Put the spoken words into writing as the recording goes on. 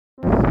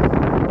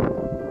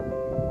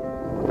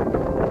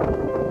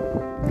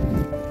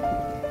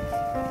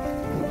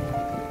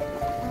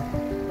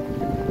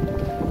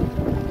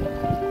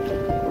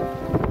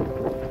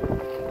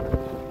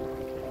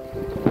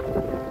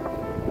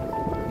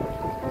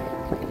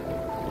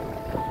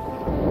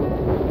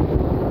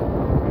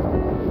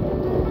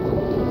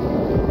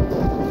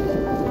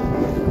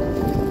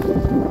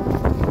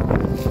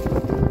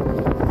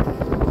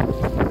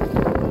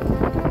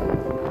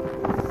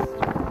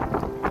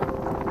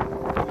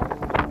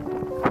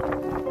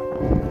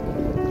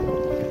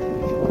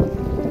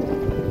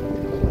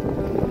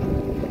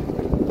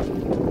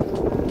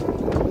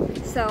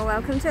So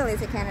welcome to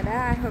Lazy Canada.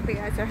 I hope you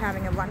guys are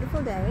having a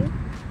wonderful day.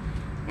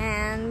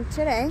 And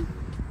today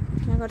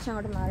we're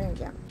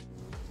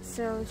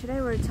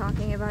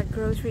talking about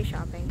grocery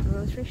shopping.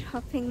 Grocery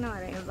shopping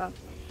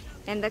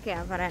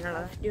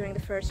during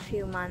the first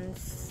few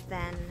months,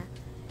 then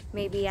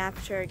maybe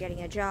after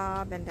getting a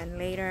job, and then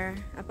later.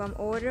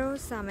 International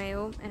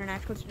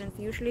students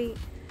usually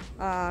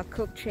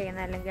cook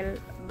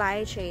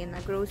buy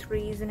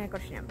groceries.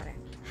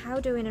 How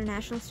do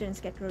international students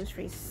get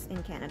groceries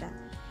in Canada?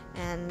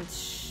 And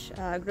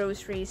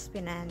groceries,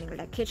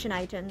 kitchen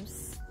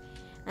items.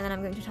 And then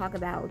I'm going to talk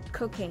about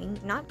cooking,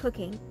 not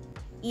cooking,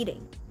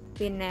 eating.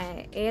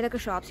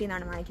 Shops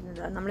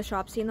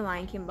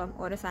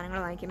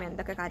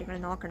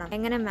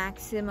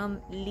maximum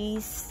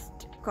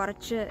least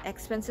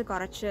expensive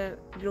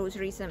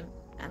groceries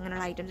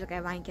items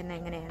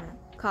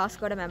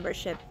Costco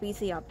membership,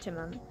 PC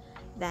Optimum.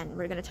 Then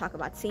we're going to talk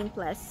about Scene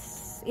Plus.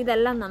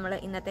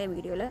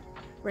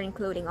 We're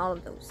including all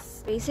of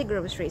those. Basic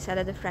groceries, such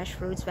as fresh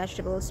fruits,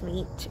 vegetables,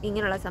 meat,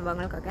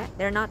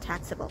 they're not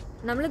taxable.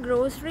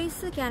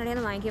 Groceries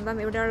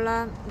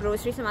Canada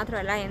groceries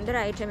item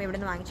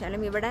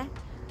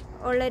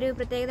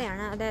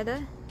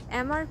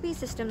MRP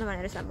system.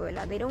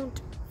 They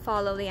don't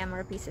follow the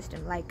MRP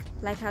system like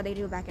how they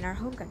do back in our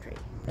home country.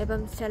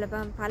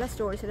 Pala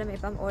stores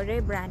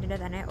brand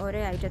item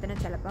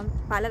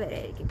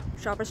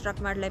Shoppers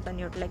Drug Mart like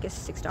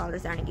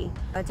 $6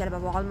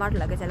 Walmart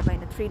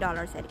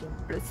 $3.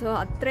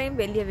 So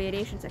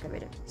variations.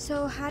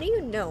 So how do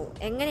you know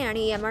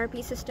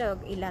MRP system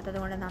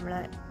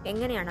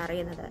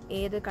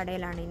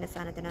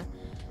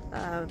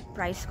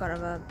price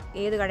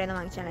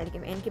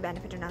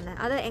benefit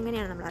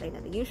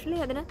usually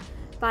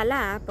pala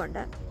app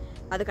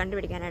അത്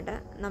കണ്ടുപിടിക്കാനായിട്ട്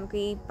നമുക്ക്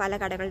ഈ പല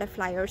കടകളുടെ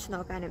flyers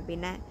നോക്കാനും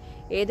പിന്നെ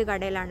ഏത്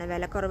കടയിലാണ്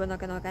വില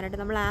കുറവെന്നൊക്കെ നോക്കാനായിട്ട്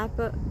നമ്മൾ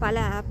പല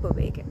ആപ്പ്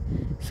ഉപയോഗിക്കും.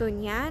 സോ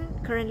ഞാൻ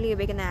കറൻ്റ്ലി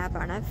ഉപയോഗിക്കുന്ന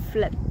ആപ്പാണ്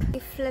ഫ്ലിപ്പ്. ഈ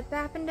ഫ്ലിപ്പ്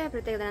ആപ്പിൻ്റെ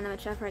പ്രത്യേകത എന്ന്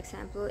വെച്ചാൽ, ഫോർ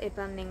എക്സാമ്പിൾ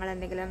ഇപ്പം നിങ്ങൾ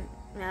എന്തെങ്കിലും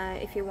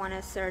if you want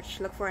search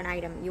look for N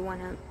item, you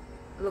want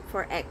look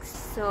for X.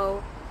 So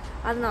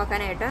അത്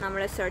നോക്കാനായിട്ട്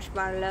നമ്മൾ സെർച്ച്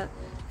ബാറിൽ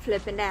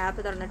ഫ്ലിപ്പിൻ്റെ ആപ്പ്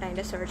തുറന്നിട്ട്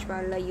അതിൻ്റെ സെർച്ച്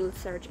ബാറിൽ you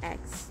search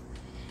X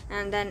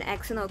and then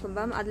X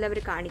നോക്കുമ്പം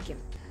അതിലവർ കാണിക്കും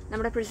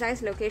നമ്മുടെ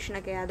പ്രിസൈസ്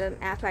ലൊക്കേഷനൊക്കെ അത്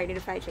ആപ്പ്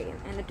ഐഡൻറ്റിഫൈ ചെയ്യും.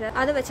 എന്നിട്ട്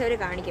അത് വെച്ച് അവർ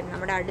കാണിക്കും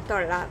നമ്മുടെ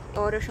അടുത്തുള്ള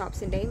ഓരോ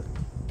ഷോപ്സിൻ്റെയും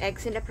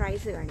എഗ്സിൻ്റെ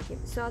പ്രൈസ് കാണിക്കും.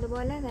 സോ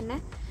അതുപോലെ തന്നെ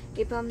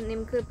ഇപ്പം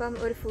നിങ്ങൾക്ക് ഇപ്പം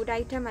ഒരു ഫുഡ്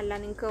ഐറ്റം അല്ല,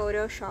 നിങ്ങൾക്ക്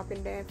ഓരോ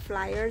ഷോപ്പിൻ്റെ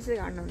ഫ്ലയേഴ്സ്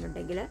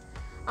കാണണമെന്നുണ്ടെങ്കിൽ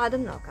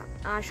അതും നോക്കാം.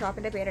 ആ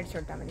ഷോപ്പിൻ്റെ പേരടിച്ചു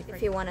കൊടുത്താൽ മതി.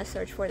 If you want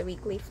search for the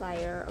weekly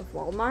flyer of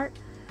Walmart,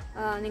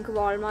 നിങ്ങൾക്ക്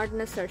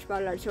വാൾമാർട്ടിന് സെർച്ച്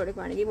ബാറിൽ അടിച്ചു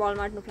കൊടുക്കുകയാണെങ്കിൽ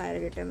വാൾമാർട്ടിന് ഫ്ലയർ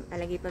കിട്ടും.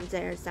 അല്ലെങ്കിൽ ഇപ്പം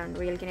ജെയർസ് ആണ്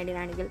റിയൽ കനേഡിയൻ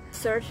ആണെങ്കിൽ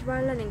സെർച്ച്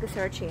ബാറിൽ നിങ്ങൾക്ക്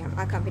സെർച്ച് ചെയ്യാം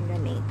ആ കമ്പനിയുടെ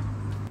നെയിം.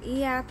 ഈ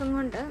ആപ്പ്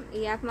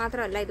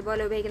മാത്രമല്ല,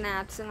 ഇതുപോലെ ഉപയോഗിക്കുന്ന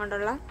ആപ്സും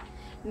കൊണ്ടുള്ള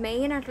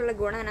മെയിനായിട്ടുള്ള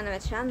ഗുണം എന്നാന്ന്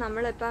വെച്ചാൽ,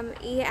 നമ്മളിപ്പം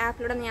ഈ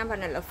ആപ്പിലൂടെ ഞാൻ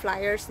പറഞ്ഞല്ലോ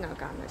ഫ്ലയേഴ്സ്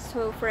നോക്കാമെന്ന്. സോ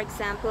ഫോർ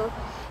എക്സാമ്പിൾ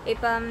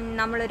ഇപ്പം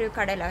നമ്മളൊരു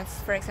കടയിൽ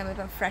ഫോർ എക്സാമ്പിൾ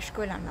ഇപ്പം ഫ്രഷ്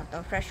കോയിലാണ് കേട്ടോ,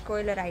 ഫ്രഷ്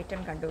കോയിലൊരു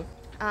ഐറ്റം കണ്ടു.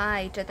 ആ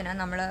ഐറ്റത്തിന്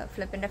നമ്മൾ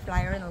ഫ്ലിപ്പിൻ്റെ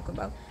ഫ്ലയർ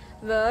നോക്കുമ്പോൾ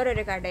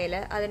വേറൊരു കടയിൽ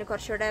അതിന്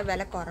കുറച്ചുകൂടെ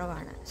വില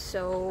കുറവാണ്.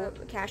 സോ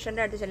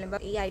ക്യാഷിൻ്റെ അടുത്ത് ചെല്ലുമ്പോൾ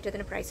ഈ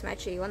ഐറ്റത്തിന് പ്രൈസ്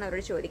മാച്ച് ചെയ്യുമോയെന്ന്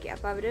അവരോട് ചോദിക്കുക.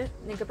 അപ്പോൾ അവർ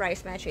നിങ്ങൾക്ക്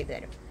പ്രൈസ് മാച്ച് ചെയ്ത്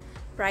തരും.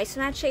 പ്രൈസ്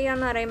മാച്ച് ചെയ്യുക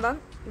എന്ന് പറയുമ്പം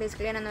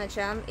ബേസിക്കലി എന്നാന്ന്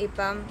വെച്ചാൽ,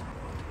 ഇപ്പം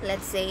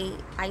let's say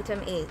item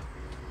A,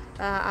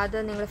 അത്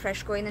നിങ്ങൾ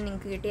ഫ്രഷ് കോയിൽ നിന്ന്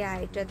നിങ്ങൾക്ക് കിട്ടിയ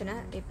ഐറ്റത്തിന്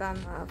ഇപ്പം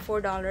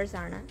 $4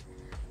 ആണ്.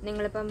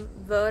 നിങ്ങളിപ്പം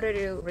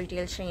വേറൊരു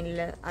റീറ്റെയിൽ ചെയിനിൽ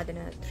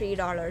അതിന്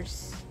 $3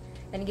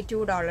 അല്ലെങ്കിൽ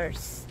 $2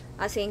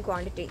 ആ same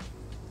quantity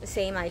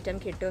same item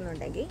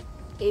കിട്ടുമെന്നുണ്ടെങ്കിൽ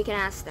you can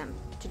ask them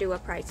to do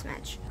A price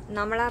match.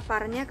 നമ്മൾ ആ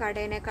പറഞ്ഞ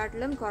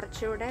കടേനെക്കാട്ടിലും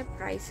കുറച്ചുകൂടെ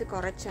പ്രൈസ്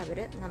കുറച്ച് അവർ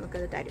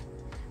നമുക്കത് തരും.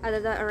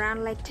 അതായത്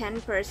അറൗണ്ട് ലൈക്ക്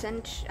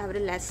 10% അവർ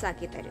ലെസ്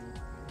ആക്കി തരും.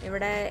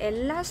 ഇവിടെ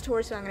എല്ലാ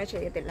സ്റ്റോഴ്സും അങ്ങനെ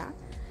ചെയ്യത്തില്ല,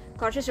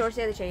 കുറച്ച് സ്റ്റോഴ്സ്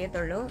അത്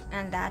ചെയ്യത്തുള്ളൂ.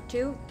 ആൻഡ് ദാറ്റ്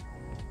ടു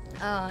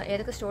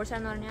ഏതൊക്കെ സ്റ്റോഴ്സ്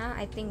ആണെന്ന് പറഞ്ഞാൽ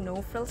I think no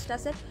frills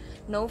does it,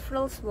 no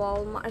frills,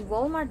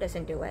 Walmart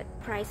doesn't do it.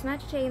 Price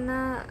match ചെയ്യുന്ന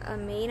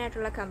മെയിൻ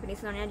ആയിട്ടുള്ള കമ്പനീസ്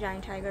എന്ന് പറഞ്ഞാൽ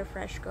giant tiger,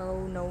 Freshco,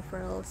 no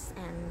frills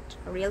and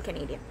real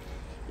Canadian.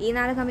 ഈ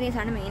 4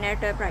 കമ്പനീസാണ്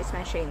മെയിനായിട്ട് പ്രൈസ്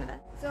മാച്ച് ചെയ്യുന്നത്.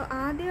 സോ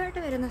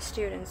ആദ്യമായിട്ട് വരുന്ന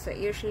സ്റ്റുഡൻസ്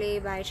യൂഷ്വലി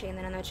ബൈ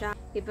ചെയ്യുന്നതെന്ന് വെച്ചാൽ,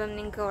 ഇപ്പം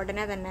നിങ്ങൾക്ക്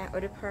ഉടനെ തന്നെ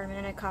ഒരു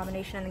പെർമനന്റ്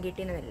അക്കോമഡേഷൻ ഒന്നും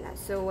കിട്ടിയെന്ന് വരില്ല.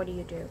 So what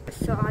you do?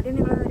 So ആദ്യം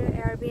നിങ്ങളൊരു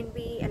Airbnb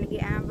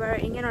അല്ലെങ്കിൽ ആംബർ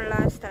ഇങ്ങനെയുള്ള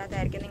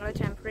സ്ഥലത്തായിരിക്കും നിങ്ങൾ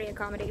ടെമ്പററി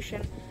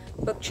അക്കോമഡേഷൻ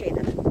ബുക്ക്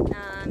ചെയ്തത്.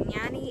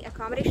 ഞാൻ ഈ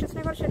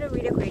അക്കോമഡേഷൻസിനെ കുറിച്ചൊരു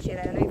വീഡിയോ ക്രിയേറ്റ്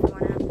ചെയ്തായിരുന്നു. If you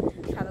want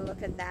to have a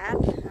look at that,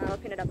 I'll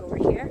pin it up over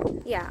here.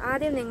 Yeah,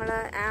 ആദ്യം നിങ്ങൾ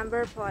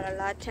ആംബർ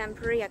പോലുള്ള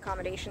ടെമ്പററി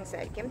അക്കോമഡേഷൻസ്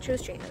ആയിരിക്കും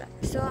ചൂസ് ചെയ്യുന്നത്.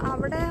 സോ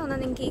അവിടെ ഒന്നും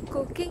നിങ്ങൾക്ക് ഈ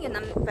കുക്കിംഗ്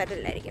ഒന്നും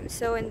പറ്റില്ലായിരിക്കും.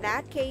 So in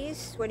that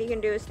case what you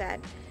can do is that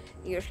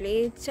usually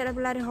ചില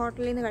പിള്ളേർ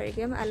ഹോട്ടലിൽ നിന്ന്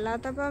കഴിക്കും.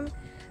 അല്ലാത്തപ്പം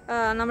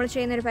നമ്മൾ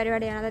ചെയ്യുന്നൊരു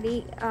പരിപാടിയാണ്, അതായത് ഈ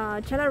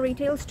ചില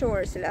റീറ്റെയിൽ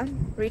സ്റ്റോഴ്സിൽ,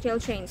 റീറ്റെയിൽ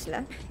ചെയിൻസിൽ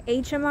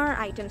HMR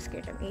ഐറ്റംസ്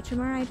കിട്ടും.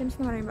 HMR ഐറ്റംസ്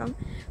എന്ന് പറയുമ്പം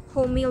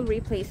ഹോം മീൽ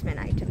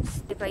റീപ്ലേസ്മെൻറ്റ് ഐറ്റംസ്.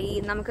 ഇപ്പോൾ ഈ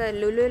നമുക്ക്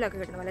ലുലുവിലൊക്കെ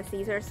കിട്ടുന്ന പോലെ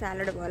സീസർ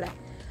സാലഡ് പോലെ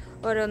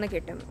ഓരോന്ന്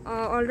കിട്ടും,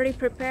 ഓൾറെഡി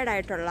പ്രിപ്പയർഡ്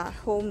ആയിട്ടുള്ള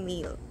ഹോം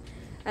മീൽ.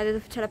 അതായത്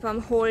ചിലപ്പം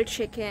ഹോൾ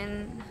ചിക്കൻ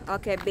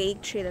ഒക്കെ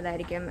ബേക്ക്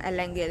ചെയ്തതായിരിക്കും,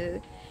 അല്ലെങ്കിൽ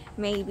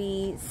may be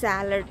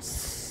salads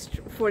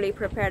fully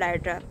prepared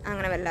ആയിട്ട്,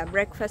 അങ്ങനെ വല്ല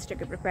ബ്രേക്ക്ഫാസ്റ്റ്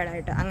ഒക്കെ പ്രിപ്പയർഡ്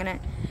ആയിട്ട് അങ്ങനെ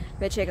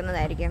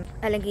വെച്ചേക്കുന്നതായിരിക്കും.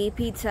 അല്ലെങ്കിൽ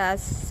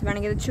പിസ്സാസ്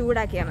വേണമെങ്കിൽ അത്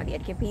ചൂടാക്കിയാൽ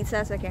മതിയായിരിക്കും.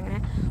 പിസ്സാസൊക്കെ അങ്ങനെ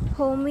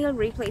ഹോം മീൽ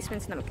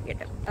റീപ്ലേസ്മെൻറ്റ്സ് നമുക്ക്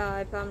കിട്ടും.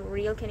 ഇപ്പം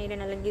റിയൽ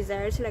കനേഡിയൻ അല്ലെങ്കിൽ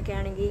സെയർസിലൊക്കെ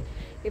ആണെങ്കിൽ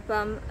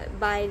ഇപ്പം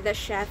ബൈ ദ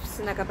ഷെഫ്സ്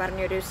എന്നൊക്കെ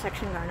പറഞ്ഞൊരു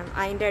സെക്ഷൻ കാണും.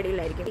 അതിൻ്റെ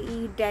അടിയിലായിരിക്കും. ഈ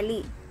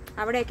ഡൽഹി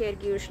അവിടെയൊക്കെ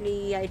ആയിരിക്കും യൂഷ്വലി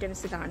ഈ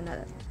ഐറ്റംസ്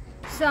കാണുന്നത്.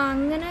 സോ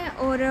അങ്ങനെ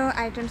ഓരോ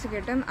ഐറ്റംസ്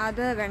കിട്ടും.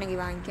 അത് വേണമെങ്കിൽ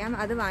വാങ്ങിക്കാം,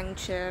 അത്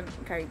വാങ്ങിച്ച്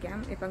കഴിക്കാം.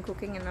 ഇപ്പം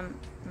കുക്കിംഗ് ഒന്നും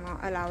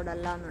അലൗഡ്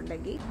അല്ല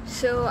എന്നുണ്ടെങ്കിൽ.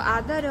 സോ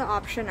അതൊരു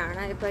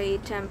ഓപ്ഷനാണ്. ഇപ്പോൾ ഈ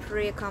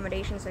ടെമ്പററി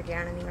അക്കോമഡേഷൻസ്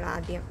ഒക്കെയാണ് നിങ്ങൾ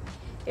ആദ്യം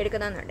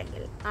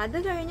എടുക്കുന്നതെന്നുണ്ടെങ്കിൽ. അത്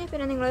കഴിഞ്ഞ്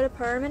പിന്നെ നിങ്ങളൊരു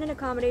പെർമനൻറ്റ്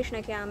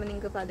അക്കോമഡേഷനൊക്കെ ആകുമ്പോൾ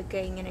നിങ്ങൾക്ക്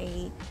പതുക്കെ ഇങ്ങനെ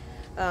ഈ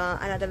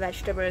അല്ലാതെ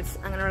വെജിറ്റബിൾസ്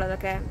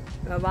അങ്ങനെയുള്ളതൊക്കെ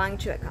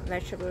വാങ്ങിച്ചു വെക്കാം.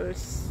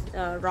 വെജിറ്റബിൾസ്,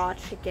 റോ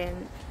ചിക്കൻ,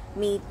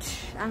 മീറ്റ്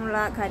അങ്ങനെയുള്ള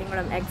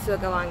കാര്യങ്ങളും എഗ്സും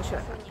ഒക്കെ വാങ്ങിച്ചു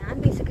വെക്കാം. ഞാൻ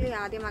ബേസിക്കലി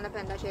ആദ്യം വന്നപ്പോൾ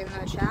എന്താ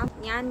ചെയ്യുന്നതെന്ന് വെച്ചാൽ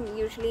ഞാൻ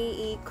യൂഷ്വലി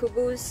ഈ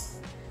കുബൂസ്,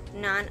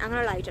 നാൻ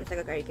അങ്ങനെയുള്ള ഐറ്റംസ്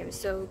ഒക്കെ കഴിക്കും.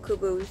 സോ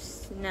കുബൂസ്,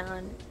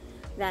 നാൻ,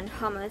 ദെൻ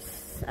ഹമസ്,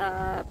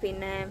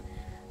 പിന്നെ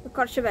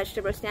കുറച്ച്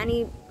വെജിറ്റബിൾസ്. ഞാൻ ഈ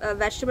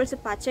വെജിറ്റബിൾസ്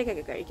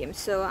പച്ചക്കൊക്കെ കഴിക്കും.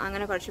 സോ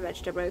അങ്ങനെ കുറച്ച്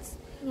വെജിറ്റബിൾസ്.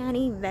 ഞാൻ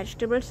ഈ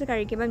വെജിറ്റബിൾസ്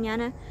കഴിക്കുമ്പം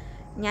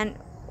ഞാൻ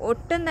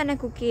ഒട്ടും തന്നെ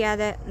കുക്ക്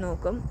ചെയ്യാതെ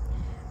നോക്കും.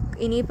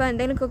 ഇനിയിപ്പോൾ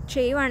എന്തെങ്കിലും കുക്ക്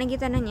ചെയ്യുവാണെങ്കിൽ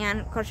തന്നെ ഞാൻ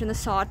കുറച്ചൊന്ന്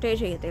സോട്ടേ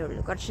ചെയ്യത്തേ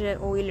ഉള്ളൂ. കുറച്ച്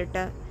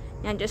ഓയിലിട്ട്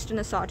ഞാൻ ജസ്റ്റ്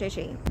ഒന്ന് സോട്ടേ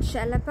ചെയ്യും.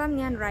 ചിലപ്പം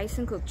ഞാൻ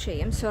റൈസും കുക്ക്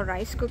ചെയ്യും. സോ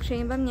റൈസ് കുക്ക്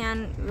ചെയ്യുമ്പം ഞാൻ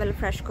വല്ല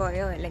ഫ്രഷ്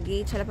കോയോ അല്ലെങ്കിൽ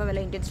ചിലപ്പോൾ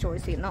വല്ല ഇന്ത്യൻ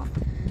സ്റ്റോഴ്സിൽ നിന്നോ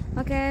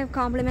ഒക്കെ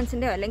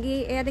കോംപ്ലിമെൻറ്റ്സിൻ്റെയോ അല്ലെങ്കിൽ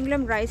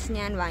ഏതെങ്കിലും റൈസ്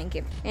ഞാൻ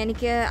വാങ്ങിക്കും.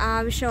 എനിക്ക്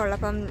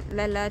ആവശ്യമുള്ളപ്പം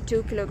വല്ല 2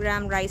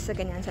 കിലോഗ്രാം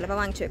റൈസൊക്കെ ഞാൻ ചിലപ്പോൾ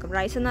വാങ്ങിച്ചു വെക്കും.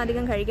 റൈസൊന്നും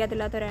അധികം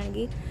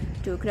കഴിക്കാത്തില്ലാത്തവരാണെങ്കിൽ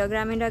 2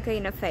 കിലോഗ്രാമിൻ്റെ ഒക്കെ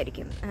ഇനഫ്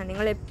ആയിരിക്കും.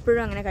 നിങ്ങൾ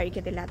എപ്പോഴും അങ്ങനെ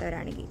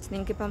കഴിക്കത്തില്ലാത്തവരാണെങ്കിൽ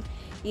നിങ്ങൾക്കിപ്പം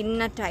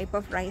ഇന്ന ടൈപ്പ്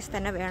ഓഫ് റൈസ്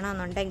തന്നെ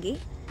വേണമെന്നുണ്ടെങ്കിൽ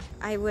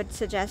I would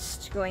suggest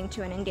going to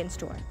an Indian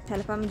store.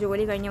 ചിലപ്പം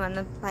ജോലി കഴിഞ്ഞ്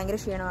വന്ന് ഭയങ്കര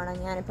ക്ഷീണമാണ്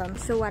ഞാനിപ്പം.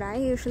 So what I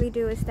usually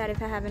do is that if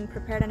I haven't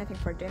prepared anything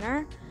for dinner,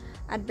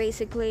 I'd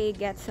basically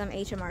get some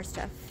HMR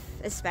stuff,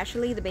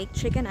 especially the baked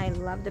chicken. I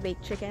love the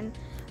baked chicken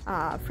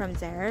from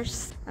Zehrs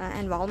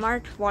and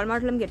Walmart.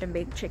 Walmartലും കിട്ടും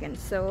baked chicken.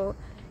 So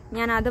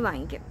ഞാൻ അത്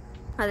വാങ്ങിക്കും.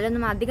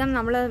 അതിലൊന്നും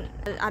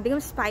അധികം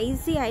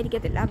spicy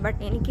ആയിരിക്കത്തില്ല.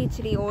 But എനിക്ക്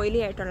ഇച്ചിരി oily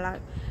ആയിട്ടുള്ള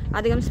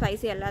അധികം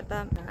സ്പൈസി അല്ലാത്ത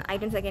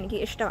ഐറ്റംസൊക്കെ എനിക്ക്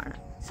ഇഷ്ടമാണ്.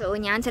 സോ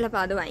ഞാൻ ചിലപ്പോൾ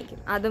അത് വാങ്ങിക്കും.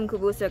 അതും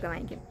കുബൂസും ഒക്കെ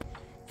വാങ്ങിക്കും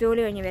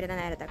ജോലി കഴിഞ്ഞ് വരുന്ന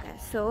നേരത്തൊക്കെ.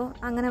 സോ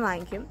അങ്ങനെ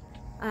വാങ്ങിക്കും.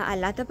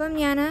 അല്ലാത്തപ്പം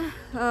ഞാൻ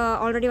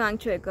ഓൾറെഡി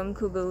വാങ്ങിച്ചു വെക്കും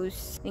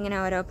കുബൂസ്, ഇങ്ങനെ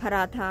ഓരോ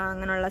പറാത്ത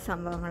അങ്ങനെയുള്ള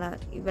സംഭവങ്ങൾ.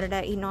 ഇവരുടെ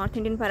ഈ നോർത്ത്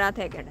ഇന്ത്യൻ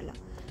പറാത്തയൊക്കെ ഉണ്ടല്ലോ,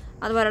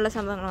 അതുപോലുള്ള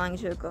സംഭവങ്ങൾ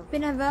വാങ്ങിച്ചു വെക്കും.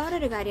 പിന്നെ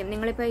വേറൊരു കാര്യം,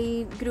 നിങ്ങളിപ്പോൾ ഈ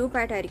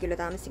ഗ്രൂപ്പായിട്ടായിരിക്കുമല്ലോ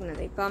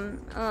താമസിക്കുന്നത്. ഇപ്പം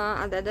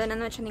അതായത്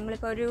എന്നാന്ന് വെച്ചാൽ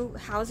നിങ്ങളിപ്പോൾ ഒരു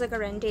ഹൗസൊക്കെ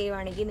റെൻറ്റ്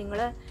ചെയ്യുവാണെങ്കിൽ നിങ്ങൾ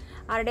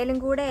ആരുടെയും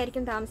കൂടെ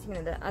ആയിരിക്കും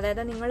താമസിക്കുന്നത്.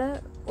 അതായത് നിങ്ങൾ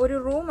ഒരു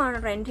റൂമാണ്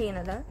റെൻറ്റ്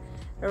ചെയ്യുന്നത്,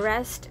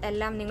 റെസ്റ്റ്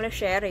എല്ലാം നിങ്ങൾ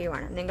ഷെയർ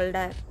ചെയ്യുവാണ്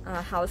നിങ്ങളുടെ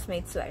ഹൗസ്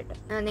മേറ്റ്സുമായിട്ട്.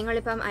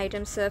 നിങ്ങളിപ്പം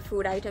ഐറ്റംസ്,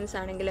 ഫുഡ് ഐറ്റംസ്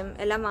ആണെങ്കിലും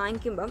എല്ലാം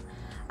വാങ്ങിക്കുമ്പം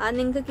അത്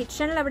നിങ്ങൾക്ക്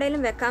കിച്ചണിൽ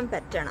എവിടെയെങ്കിലും വെക്കാൻ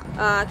പറ്റണം.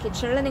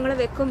 കിച്ചണിൽ നിങ്ങൾ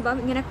വെക്കുമ്പം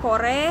ഇങ്ങനെ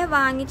കുറേ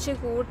വാങ്ങിച്ച്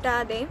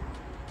കൂട്ടാതെയും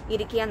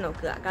ഇരിക്കാൻ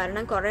നോക്കുക.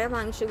 കാരണം കുറേ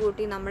വാങ്ങിച്ച്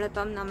കൂട്ടി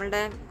നമ്മളിപ്പം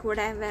നമ്മളുടെ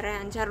കൂടെ വേറെ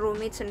 5-6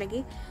 റൂംമേറ്റ്സ്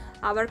ഉണ്ടെങ്കിൽ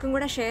അവർക്കും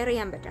കൂടെ ഷെയർ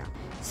ചെയ്യാൻ പറ്റണം.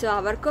 സോ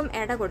അവർക്കും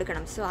ഇട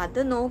കൊടുക്കണം. സോ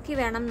അത് നോക്കി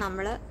വേണം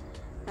നമ്മൾ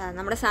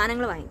നമ്മുടെ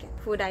സാധനങ്ങൾ വാങ്ങിക്കാൻ.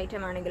 ഫുഡ്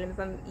ഐറ്റം ആണെങ്കിലും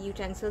ഇപ്പം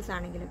യൂറ്റൻസിൽസ്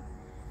ആണെങ്കിലും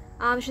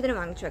ആവശ്യത്തിന്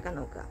വാങ്ങിച്ചു വെക്കാൻ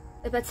നോക്കുക.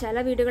 ഇപ്പം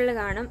ചില വീടുകളിൽ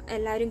കാണും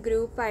എല്ലാവരും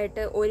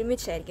ഗ്രൂപ്പായിട്ട്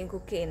ഒരുമിച്ചായിരിക്കും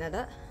കുക്ക് ചെയ്യുന്നത്,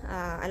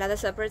 അല്ലാതെ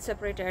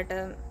സെപ്പറേറ്റ് ആയിട്ട്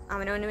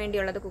അവനവന്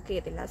വേണ്ടിയുള്ളത് കുക്ക്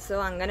ചെയ്യത്തില്ല. സോ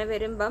അങ്ങനെ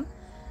വരുമ്പം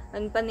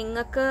ഇപ്പം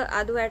നിങ്ങൾക്ക്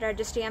അതുമായിട്ട്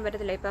അഡ്ജസ്റ്റ് ചെയ്യാൻ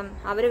പറ്റത്തില്ല. ഇപ്പം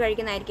അവർ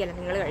കഴിക്കുന്നതായിരിക്കുമല്ലോ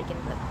നിങ്ങൾ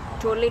കഴിക്കുന്നത്,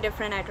 ടോട്ടലി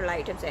ഡിഫറെൻ്റ് ആയിട്ടുള്ള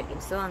ഐറ്റംസ്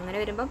ആയിരിക്കും. സോ അങ്ങനെ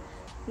വരുമ്പം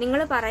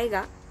നിങ്ങൾ പറയുക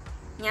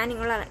ഞാൻ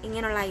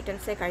ഇങ്ങനെയുള്ള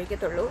ഐറ്റംസേ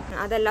കഴിക്കത്തുള്ളൂ,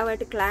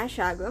 അതെല്ലാമായിട്ട് ക്ലാഷ്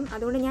ആകും,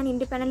 അതുകൊണ്ട് ഞാൻ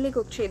ഇൻഡിപെൻഡൻ്റ്ലി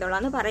കുക്ക് ചെയ്തോളാം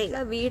എന്ന് പറയില്ല.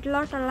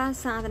 വീട്ടിലോട്ടുള്ള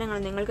സാധനങ്ങൾ,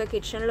 നിങ്ങൾക്ക്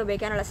കിച്ചണിൽ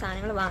ഉപയോഗിക്കാനുള്ള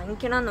സാധനങ്ങൾ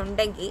വാങ്ങിക്കണം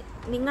എന്നുണ്ടെങ്കിൽ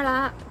നിങ്ങൾ ആ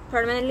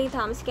പെർമനൻ്റ്ലി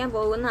താമസിക്കാൻ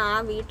പോകുന്ന ആ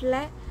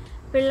വീട്ടിലെ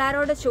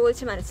പിള്ളേരോട്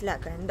ചോദിച്ച്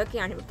മനസ്സിലാക്കുക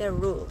എന്തൊക്കെയാണ് ഇവിടുത്തെ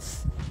റൂൾസ്,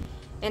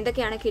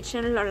 എന്തൊക്കെയാണ്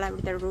കിച്ചണിലുള്ള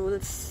ഇവിടുത്തെ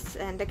റൂൾസ്,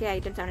 എന്തൊക്കെ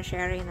ഐറ്റംസാണ്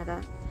ഷെയർ ചെയ്യുന്നത്,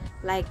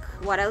 like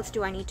what else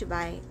do I need to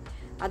by.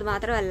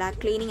 അതുമാത്രമല്ല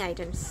ക്ലീനിങ്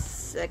ഐറ്റംസ്,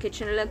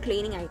 കിച്ചണിൽ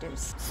cleaning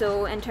items. So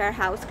entire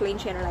house clean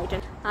ചെയ്യാനുള്ള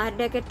ഐറ്റംസ്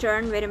ആരുടെയൊക്കെ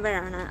ടേൺ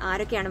വരുമ്പോഴാണ്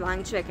ആരൊക്കെയാണ്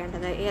വാങ്ങിച്ചു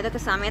വെക്കേണ്ടത്, ഏതൊക്കെ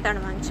സമയത്താണ്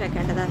വാങ്ങിച്ചു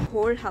വെക്കേണ്ടത്,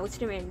 ഹോൾ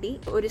ഹൗസിന് വേണ്ടി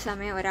ഒരു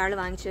സമയം ഒരാൾ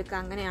വാങ്ങിച്ചു വെക്കുക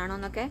അങ്ങനെയാണോ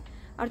എന്നൊക്കെ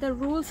അവിടുത്തെ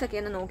റൂൾസൊക്കെ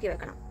ഒന്ന് നോക്കി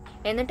വെക്കണം.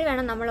 എന്നിട്ട്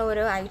വേണം നമ്മൾ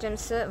ഓരോ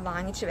ഐറ്റംസ്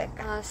വാങ്ങിച്ചു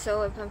വെക്കാം. സോ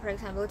ഇപ്പം ഫോർ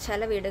എക്സാമ്പിൾ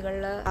ചില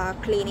വീടുകളിൽ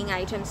ക്ലീനിങ്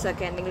ഐറ്റംസ്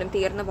ഒക്കെ എന്തെങ്കിലും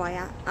തീർന്നു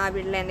പോയാൽ, ആ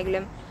വീട്ടിൽ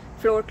എന്തെങ്കിലും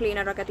ഫ്ലോർ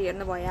ക്ലീനറൊക്കെ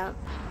തീർന്നു പോയാൽ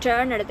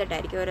ടേൺ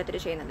എടുത്തിട്ടായിരിക്കും ഓരോരുത്തർ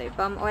ചെയ്യുന്നത്.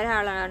 ഇപ്പം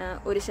ഒരാളാണ്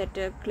ഒരു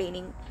സെറ്റ്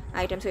ക്ലീനിങ്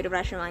ഐറ്റംസ് ഒരു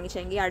പ്രാവശ്യം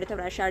വാങ്ങിച്ചെങ്കിൽ അടുത്ത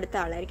പ്രാവശ്യം അടുത്ത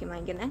ആളായിരിക്കും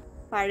വാങ്ങിക്കുന്നത്.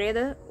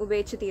 പഴയത്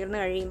ഉപയോഗിച്ച് തീർന്നു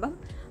കഴിയുമ്പം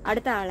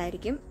അടുത്ത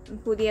ആളായിരിക്കും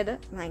പുതിയത്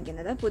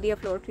വാങ്ങിക്കുന്നത്, പുതിയ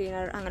ഫ്ലോർ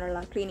ക്ലീനർ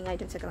അങ്ങനെയുള്ള ക്ലീനിങ്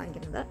ഐറ്റംസ് ഒക്കെ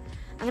വാങ്ങിക്കുന്നത്.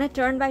 അങ്ങനെ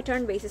ടേൺ ബൈ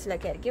ടേൺ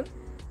ബേസിസിലൊക്കെ ആയിരിക്കും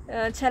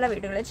ചില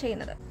വീടുകളിൽ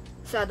ചെയ്യുന്നത്.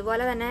 സോ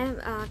അതുപോലെ തന്നെ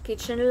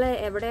കിച്ചണിൽ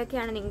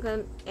എവിടെയൊക്കെയാണ് നിങ്ങൾക്ക്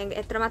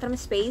എത്രമാത്രം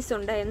സ്പേസ്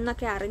ഉണ്ട്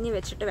എന്നൊക്കെ അറിഞ്ഞ്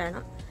വെച്ചിട്ട്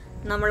വേണം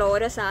നമ്മൾ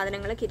ഓരോ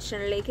സാധനങ്ങൾ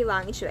കിച്ചണിലേക്ക്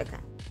വാങ്ങിച്ചു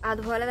വെക്കാൻ.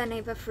 അതുപോലെ തന്നെ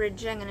ഇപ്പോൾ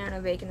ഫ്രിഡ്ജ് എങ്ങനെയാണ്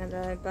ഉപയോഗിക്കുന്നത്,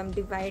 ഇപ്പം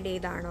ഡിവൈഡ്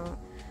ചെയ്താണോ,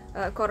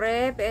 കുറേ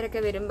പേരൊക്കെ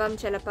വരുമ്പം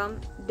ചിലപ്പം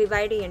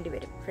ഡിവൈഡ് ചെയ്യേണ്ടി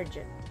വരും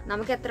ഫ്രിഡ്ജ്.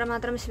 നമുക്ക്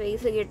എത്രമാത്രം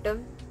സ്പേസ് കിട്ടും,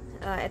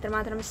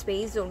 എത്രമാത്രം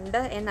സ്പേസ് ഉണ്ട്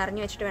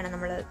എന്നറിഞ്ഞു വെച്ചിട്ട് വേണം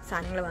നമ്മൾ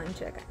സാധനങ്ങൾ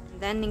വാങ്ങിച്ചു വെക്കാൻ.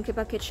 ദെൻ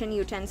നിങ്ങൾക്കിപ്പോൾ കിച്ചൺ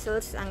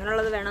യൂറ്റൻസിൽസ്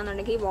അങ്ങനെയുള്ളത്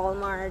വേണമെന്നുണ്ടെങ്കിൽ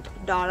വാൾമാർട്ട്,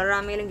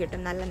 ഡോളറാമയിലും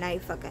കിട്ടും നല്ല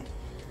നൈഫൊക്കെ.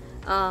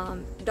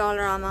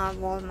 Dollarama,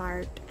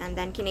 Walmart, and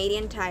then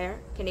Canadian Tire.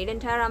 Canadian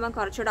Tire ആകുമ്പോൾ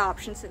കുറച്ചുകൂടെ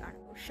ഓപ്ഷൻസ് കാണും.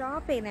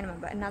 ഷോപ്പ് ചെയ്യുന്നതിന്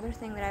മുമ്പ് another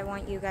thing that I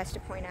want you guys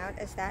to point out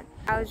is that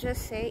I'll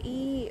just say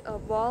ഈ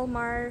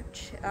Walmart,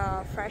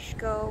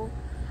 Freshco,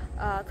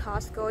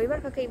 Costco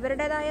ഇവർക്കൊക്കെ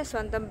ഇവരുടേതായ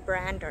സ്വന്തം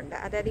ബ്രാൻഡ് ഉണ്ട്.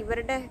 അതായത്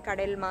ഇവരുടെ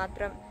കടയിൽ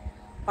മാത്രം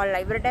ഉള്ള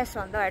ഇവരുടെ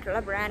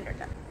സ്വന്തമായിട്ടുള്ള ബ്രാൻഡ്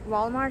ഉണ്ട്.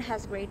 Walmart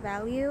has great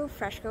value,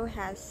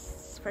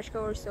 Freshco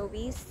or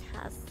Sobeys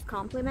has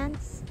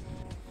compliments,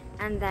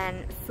 and then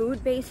Food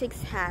Basics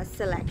has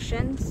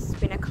selections,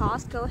 പിന്നെ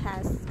Costco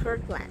has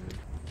Kirkland.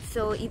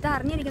 So ഇത്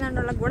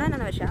അറിഞ്ഞിരിക്കുന്നതുകൊണ്ടുള്ള ഗുണം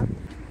എന്താണെന്ന് വെച്ചാൽ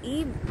ഈ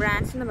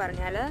ബ്രാൻഡ്സ് എന്ന്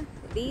പറഞ്ഞാൽ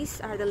these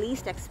are the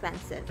least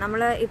expensive.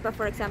 നമ്മൾ ഇപ്പോൾ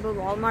ഫോർ എക്സാമ്പിൾ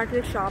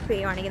വാൾമാർട്ടിൽ ഷോപ്പ്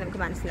ചെയ്യുവാണെങ്കിൽ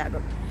നമുക്ക്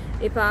മനസ്സിലാകും.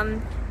 ഇപ്പം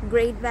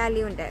ഗ്രേറ്റ്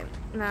വാല്യൂൻ്റെ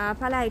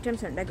പല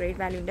ഐറ്റംസ് ഉണ്ട്.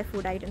 ഗ്രേറ്റ് വാല്യൂൻ്റെ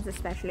ഫുഡ് ഐറ്റംസ്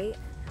എസ്പെഷ്യലി,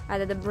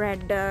 അതായത്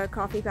ബ്രെഡ്,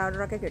 കോഫി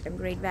പൗഡറൊക്കെ കിട്ടും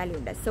ഗ്രേറ്റ്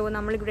വാല്യൂൻ്റെ. സോ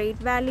നമ്മൾ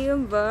ഗ്രേറ്റ്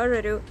വാല്യൂവും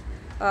വേറൊരു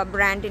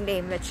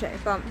ബ്രാൻഡിൻ്റെയും വെച്ച്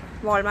ഇപ്പം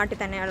വാൾമാർട്ടിൽ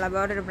തന്നെയുള്ള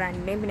വേറൊരു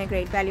ബ്രാൻഡിൻ്റെയും പിന്നെ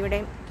ഗ്രേറ്റ്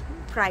വാല്യൂയുടെയും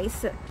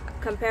പ്രൈസ്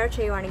കമ്പയർ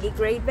ചെയ്യുവാണെങ്കിൽ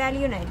ഗ്രേറ്റ്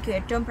വാല്യൂനായിരിക്കും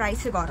ഏറ്റവും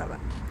പ്രൈസ് കുറവ്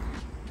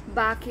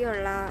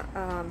ബാക്കിയുള്ള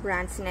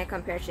ബ്രാൻഡ്സിനെ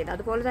കമ്പയർ ചെയ്ത്.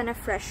 അതുപോലെ തന്നെ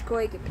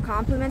ഫ്രഷ്കോയ്ക്ക്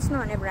കോംപ്ലിമെൻറ്റ്സ് എന്ന്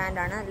പറഞ്ഞ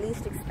ബ്രാൻഡാണ്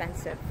least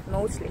expensive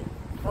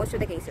most of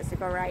the cases.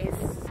 ഇപ്പോൾ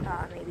റൈസ്,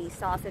 മേ ബി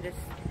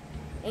സോസേജസ്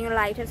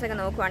ഇങ്ങനെയുള്ള ഐറ്റംസ് ഒക്കെ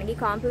നോക്കുവാണെങ്കിൽ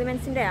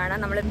കോംപ്ലിമെൻറ്റ്സിൻ്റെ ആണ്.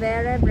 നമ്മൾ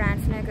വേറെ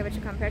ബ്രാൻഡ്സിനെയൊക്കെ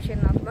വെച്ച് കമ്പയർ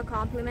ചെയ്ത് നോക്കുമ്പോൾ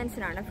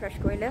കോംപ്ലിമെൻറ്റ്സിനാണ്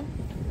ഫ്രഷ്കോയിൽ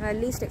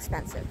ലീസ്റ്റ്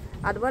എക്സ്പെൻസീവ്.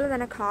 അതുപോലെ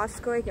തന്നെ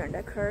കോസ്റ്റ്കോയ്ക്കുണ്ട്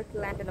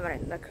Kirkland എന്ന്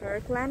പറയുന്നത്.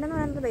 Kirkland എന്ന്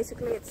പറയുന്നത്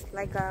ബേസിക്കലി ഇറ്റ്സ്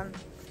ലൈക്ക്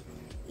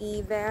ഈ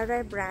വേറെ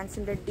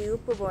ബ്രാൻഡ്സിൻ്റെ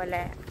ഡ്യൂപ്പ്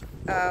പോലെ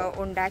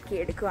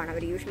ഉണ്ടാക്കിയെടുക്കുകയാണ്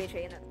അവർ യൂഷ്വലി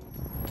ചെയ്യുന്നത്.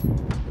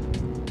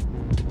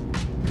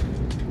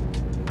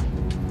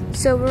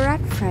 So we're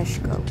at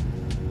Freshco.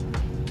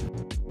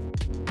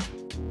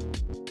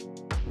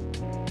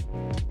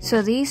 So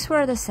these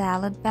were the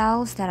salad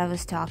bowls that I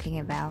was talking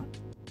about.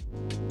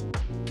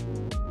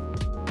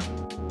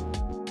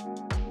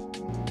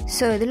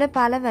 So ഇതിൽ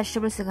പല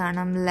വെജിറ്റബിൾസ്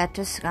കാണാം.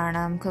 ലെറ്റസ്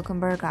കാണാം,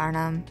 കുക്കുംബർ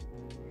കാണാം,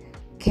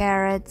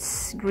 ക്യാരറ്റ്സ്,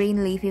 ഗ്രീൻ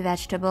ലീഫി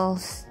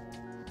വെജിറ്റബിൾസ്.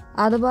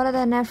 അതുപോലെ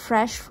തന്നെ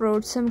ഫ്രഷ്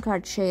ഫ്രൂട്ട്സും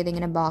കട്ട് ചെയ്ത്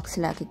ഇങ്ങനെ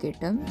ബോക്സിലാക്കി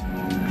കിട്ടും.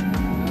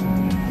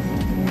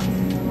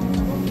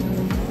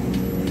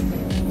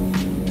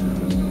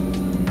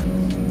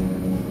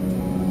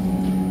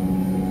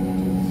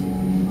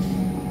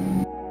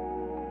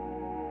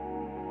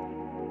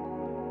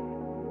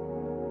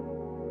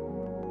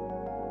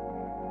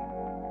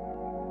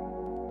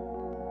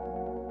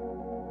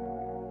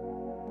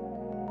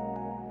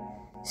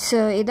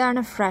 So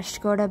ഇതാണ്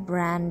ഫ്രഷ്കോയുടെ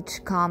brand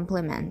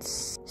compliments.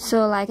 So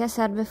like I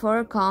said before,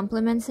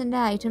 കോംപ്ലിമെൻറ്റ്സിൻ്റെ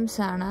items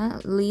ആണ്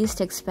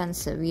ലീസ്റ്റ്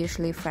എക്സ്പെൻസീവ്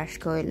യൂഷ്വലി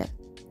ഫ്രഷ്കോയിൽ.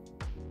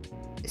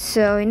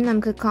 സോ ഇനി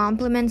നമുക്ക്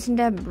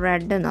കോംപ്ലിമെൻറ്റ്സിൻ്റെ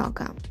ബ്രെഡ്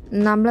നോക്കാം.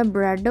 നമ്മൾ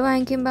ബ്രെഡ്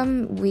വാങ്ങിക്കുമ്പം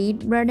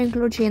വീറ്റ് ബ്രെഡ്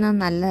ഇൻക്ലൂഡ് ചെയ്യുന്നത്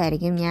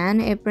നല്ലതായിരിക്കും.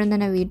 ഞാൻ എപ്പോഴും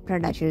തന്നെ വീറ്റ്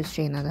ബ്രെഡാണ് ചൂസ്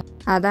ചെയ്യുന്നത്.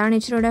 അതാണ്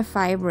ഇച്ചിരി കൂടെ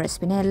ഫൈബ്രസ്.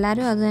 പിന്നെ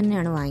എല്ലാവരും അത്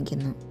തന്നെയാണ്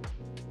വാങ്ങിക്കുന്നത്.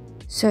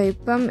 സോ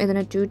ഇപ്പം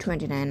ഇതിന്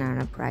 $2.29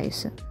 ആണ്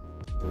പ്രൈസ്.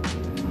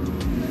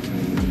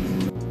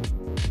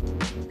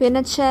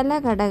 പിന്നെ ചില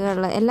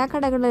കടകളിൽ, എല്ലാ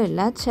കടകളിലും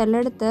ഇല്ല,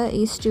 ചിലയിടത്ത്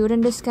ഈ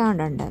സ്റ്റുഡൻറ്റ്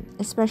ഡിസ്കൗണ്ട് ഉണ്ട്.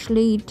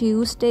 എസ്പെഷ്യലി ഈ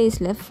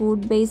ട്യൂസ്ഡേയ്സിൽ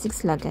ഫുഡ്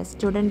ബേസിക്സിലൊക്കെ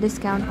സ്റ്റുഡൻറ്റ്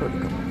ഡിസ്കൗണ്ട്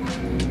കൊടുക്കും.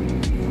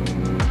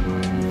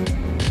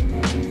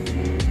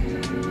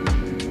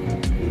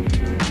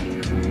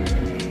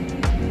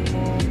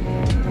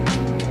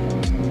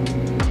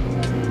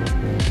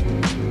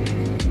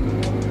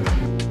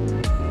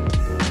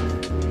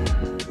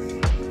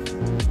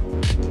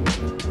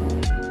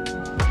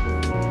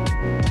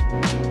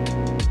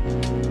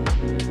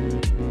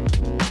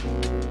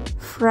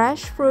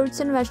 ഫ്രഷ് ഫ്രൂട്ട്സ്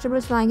ആൻഡ്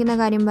വെജിറ്റബിൾസ് വാങ്ങിക്കുന്ന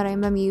കാര്യം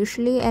പറയുമ്പം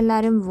യൂഷ്വലി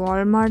എല്ലാവരും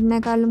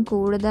വാൾമാർട്ടിനേക്കാളും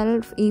കൂടുതൽ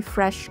ഈ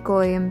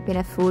ഫ്രഷ്കോയും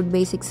പിന്നെ ഫുഡ്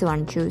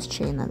ബേസിക്സുമാണ് ചൂസ്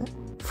ചെയ്യുന്നത്.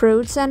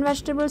 ഫ്രൂട്ട്സ് ആൻഡ്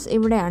വെജിറ്റബിൾസ്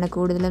ഇവിടെയാണ്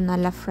കൂടുതലും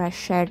നല്ല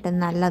ഫ്രഷ് ആയിട്ട്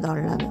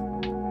നല്ലതുള്ളത്.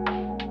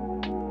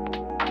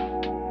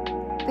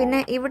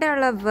 പിന്നെ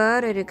ഇവിടെയുള്ള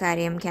വേറൊരു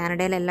കാര്യം,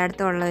 കാനഡയിൽ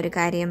എല്ലായിടത്തും ഉള്ള ഒരു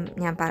കാര്യം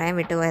ഞാൻ പറയാൻ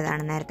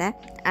വിട്ടുപോയതാണ് നേരത്തെ.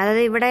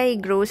 അതായത് ഇവിടെ ഈ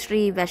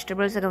ഗ്രോസറി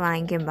വെജിറ്റബിൾസ് ഒക്കെ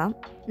വാങ്ങിക്കുമ്പം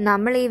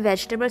നമ്മൾ ഈ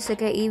വെജിറ്റബിൾസ്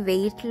ഒക്കെ ഈ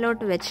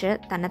വെയിറ്റിലോട്ട് വെച്ച്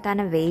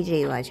തന്നെ വെയ്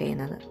ചെയ്യുകയാണ്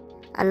ചെയ്യുന്നത്.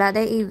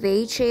 അല്ലാതെ ഈ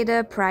വെയിറ്റ് ചെയ്ത്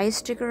പ്രൈസ്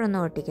സ്റ്റിക്കർ ഒന്നും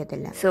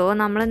ഒട്ടിക്കത്തില്ല. സോ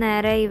നമ്മൾ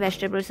നേരെ ഈ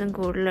വെജിറ്റബിൾസും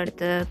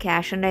കൂടുതലെടുത്ത്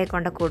ക്യാഷ് ഉണ്ടായി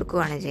കൊണ്ട്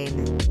കൊടുക്കുകയാണ്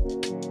ചെയ്യുന്നത്.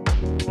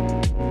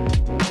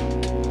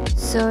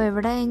 സോ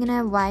ഇവിടെ ഇങ്ങനെ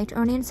വൈറ്റ്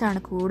ഓണിയൻസ്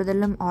ആണ്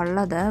കൂടുതലും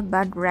ഉള്ളത്.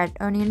 ബട്ട് റെഡ്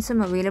ഓണിയൻസും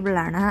അവൈലബിൾ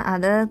ആണ്.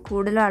 അത്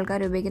കൂടുതൽ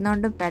ആൾക്കാർ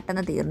ഉപയോഗിക്കുന്നതുകൊണ്ട്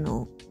പെട്ടെന്ന് തീർന്നു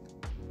പോകും.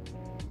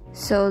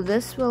 So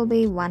this will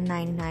be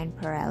 $1.99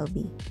 per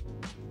LB.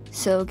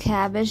 So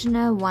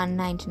ക്യാബേജിന്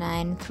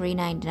 $1.99,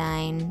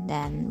 $3.99,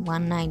 then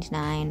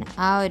 $1.99,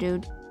 ആ ഒരു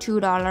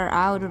 $2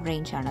 ആ ഒരു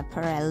റേഞ്ചാണ്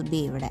പെർ LB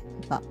ഇവിടെ.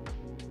 ഇപ്പം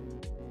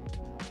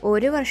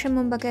ഒരു വർഷം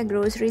മുമ്പൊക്കെ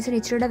ഗ്രോസറീസിന്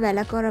ഇച്ചിരിയുടെ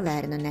വില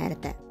കുറവായിരുന്നു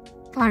നേരത്തെ.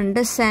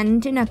 പണ്ട്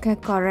സെൻറ്റിനൊക്കെ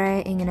കുറേ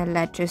ഇങ്ങനെ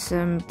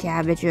ലെറ്റസും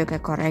ക്യാബേജും ഒക്കെ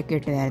കുറേ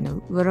കിട്ടുമായിരുന്നു.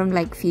 വെറും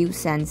ലൈക്ക് ഫ്യൂ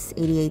സെൻസ്,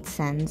 88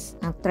 cents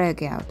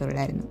അത്രയൊക്കെ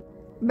ആവത്തുള്ളായിരുന്നു.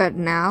 ബട്ട്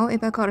നൗ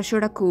ഇപ്പം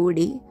കുറച്ചുകൂടെ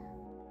കൂടി.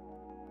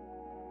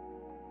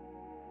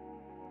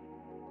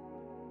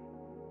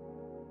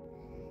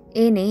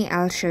 Ini,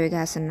 I'll show you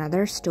guys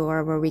another store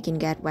where we can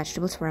get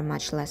vegetables for a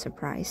much lesser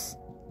price.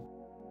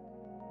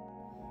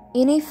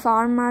 ഇനി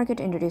ഫാർം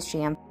മാർക്കറ്റ് ഇൻട്രൊഡ്യൂസ്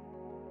ചെയ്യാം.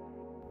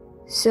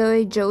 സോ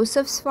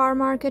ജോസഫ്സ് ഫാർ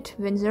മാർക്കറ്റ്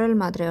വിൻസറിൽ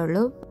മാത്രമേ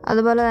ഉള്ളൂ.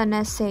 അതുപോലെ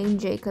തന്നെ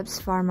സെയിൻറ്റ് ജേക്കബ്സ്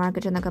ഫാർ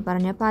മാർക്കറ്റ് എന്നൊക്കെ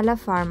പറഞ്ഞ പല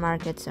ഫാർ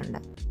മാർക്കറ്റ്സ് ഉണ്ട്.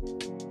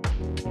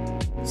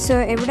 സോ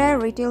ഇവിടെ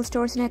റീറ്റെയിൽ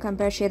സ്റ്റോഴ്സിനെ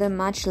കമ്പയർ ചെയ്ത്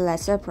മച്ച്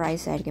ലെസർ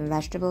പ്രൈസ് ആയിരിക്കും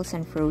വെജിറ്റബിൾസ്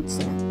ആൻഡ്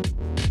ഫ്രൂട്ട്സിന്.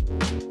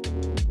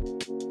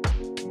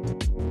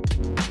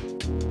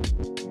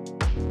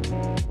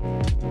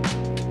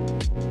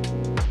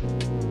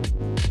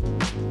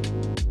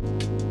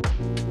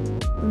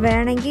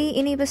 വേണമെങ്കിൽ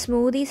ഇനിയിപ്പോൾ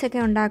സ്മൂതീസ് ഒക്കെ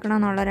ഉണ്ടാക്കണം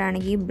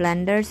എന്നുള്ളവരാണെങ്കിൽ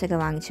ബ്ലെൻഡേഴ്സ് ഒക്കെ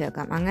വാങ്ങിച്ചു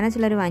വെക്കാം. അങ്ങനെ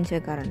ചിലർ വാങ്ങിച്ചു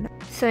വെക്കാറുണ്ട്.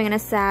 സോ ഇങ്ങനെ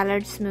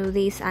സാലഡ്,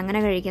 സ്മൂതീസ് അങ്ങനെ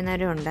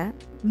കഴിക്കുന്നവരും ഉണ്ട്.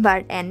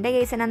 ബട്ട് എൻ്റെ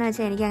കേസ് എന്താണെന്ന്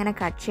വെച്ചാൽ എനിക്ക് അങ്ങനെ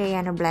കട്ട്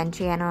ചെയ്യാനോ ബ്ലെൻഡ്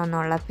ചെയ്യാനോ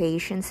ഒന്നുള്ള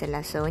പേഷ്യൻസ്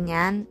ഇല്ല. സോ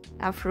ഞാൻ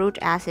ആ ഫ്രൂട്ട്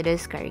ആസ് ഇറ്റ്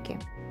ഈസ് കഴിക്കും.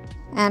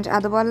 ആൻഡ്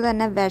അതുപോലെ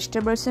തന്നെ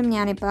വെജിറ്റബിൾസും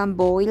ഞാനിപ്പം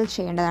ബോയിൽ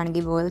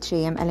ചെയ്യേണ്ടതാണെങ്കിൽ ബോയിൽ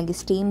ചെയ്യും, അല്ലെങ്കിൽ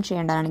സ്റ്റീം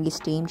ചെയ്യേണ്ടതാണെങ്കിൽ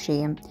സ്റ്റീം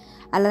ചെയ്യും.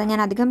 അല്ലാതെ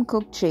ഞാൻ അധികം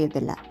കുക്ക്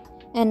ചെയ്യത്തില്ല.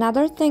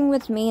 Another thing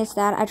with me is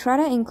that I try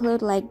to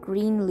include like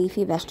green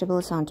leafy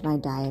vegetables onto my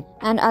diet.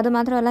 And അത്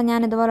മാത്രമല്ല ഞാൻ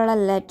ഇതുപോലുള്ള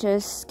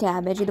ലെറ്റസ്,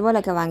 ക്യാബേജ്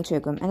ഇതുപോലൊക്കെ വാങ്ങിച്ചു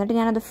വെക്കും. എന്നിട്ട്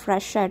ഞാനത്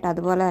ഫ്രഷ് ആയിട്ട്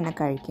അതുപോലെ തന്നെ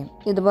കഴിക്കും.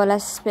 ഇതുപോലെ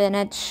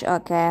സ്പിനച്ച്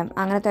ഒക്കെ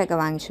അങ്ങനത്തെ ഒക്കെ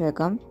വാങ്ങിച്ചു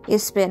വെക്കും.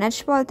 ഈ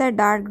സ്പിനച്ച് പോലത്തെ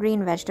ഡാർക്ക്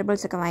ഗ്രീൻ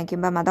വെജിറ്റബിൾസ് ഒക്കെ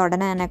വാങ്ങിക്കുമ്പം അത്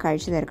ഉടനെ തന്നെ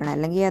കഴിച്ചു തീർക്കണം,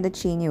 അല്ലെങ്കിൽ അത്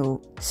ചീഞ്ഞു പോകും.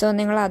 സോ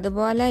നിങ്ങൾ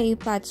അതുപോലെ ഈ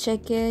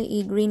പച്ചയ്ക്ക്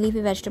ഈ ഗ്രീൻ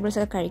ലീഫി വെജിറ്റബിൾസ്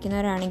ഒക്കെ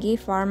കഴിക്കുന്നവരാണെങ്കിൽ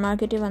ഫാർ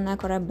മാർക്കറ്റിൽ വന്നാൽ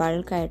കുറേ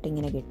ബൾക്കായിട്ട്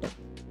ഇങ്ങനെ കിട്ടും.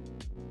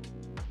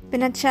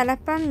 പിന്നെ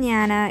ചിലപ്പം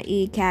ഞാൻ ഈ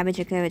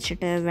ക്യാബേജൊക്കെ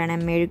വെച്ചിട്ട്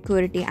വേണം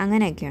മെഴുക്കുരുട്ടി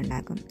അങ്ങനെയൊക്കെ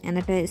ഉണ്ടാക്കും.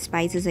 എന്നിട്ട്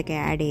സ്പൈസസ് ഒക്കെ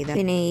ആഡ് ചെയ്ത്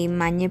പിന്നെ ഈ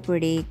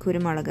മഞ്ഞൾപ്പൊടി,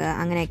 കുരുമുളക്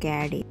അങ്ങനെയൊക്കെ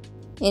ആഡ് ചെയ്യും.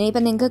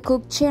 ഇനിയിപ്പോൾ നിങ്ങൾക്ക്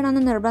കുക്ക്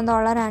ചെയ്യണമെന്ന്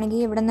നിർബന്ധമുള്ളവരാണെങ്കിൽ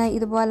ഇവിടുന്ന്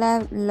ഇതുപോലെ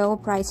ലോ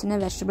പ്രൈസിന്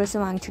വെജിറ്റബിൾസ്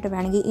വാങ്ങിച്ചിട്ട്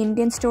വേണമെങ്കിൽ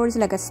ഇന്ത്യൻ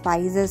സ്റ്റോഴ്സിലൊക്കെ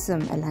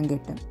സ്പൈസസും എല്ലാം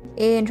കിട്ടും.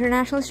 ഈ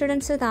ഇൻ്റർനാഷണൽ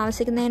സ്റ്റുഡൻസ്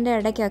താമസിക്കുന്നതിൻ്റെ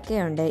ഇടയ്ക്കൊക്കെ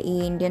ഉണ്ട് ഈ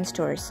ഇന്ത്യൻ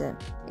സ്റ്റോഴ്സ്.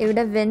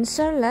 ഇവിടെ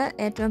വിൻസറിൽ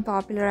ഏറ്റവും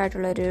പോപ്പുലർ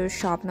ആയിട്ടുള്ളൊരു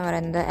ഷോപ്പ് എന്ന്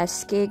പറയുന്നത്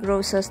SK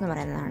ഗ്രോസേഴ്സ് എന്ന്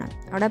പറയുന്നതാണ്.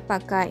 അവിടെ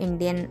പക്ക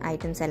ഇന്ത്യൻ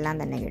ഐറ്റംസ് എല്ലാം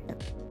തന്നെ കിട്ടും.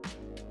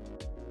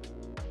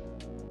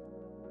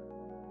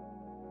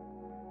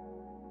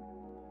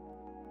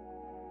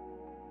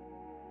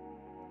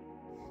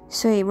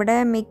 സോ ഇവിടെ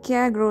മിക്ക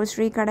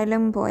ഗ്രോസറി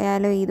കടയിലും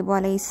പോയാലും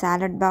ഇതുപോലെ ഈ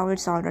സാലഡ്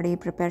ബൗൾസ് ഓൾറെഡി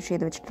പ്രിപ്പയർ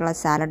ചെയ്ത് വെച്ചിട്ടുള്ള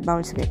സാലഡ്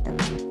ബൗൾസ് കിട്ടും.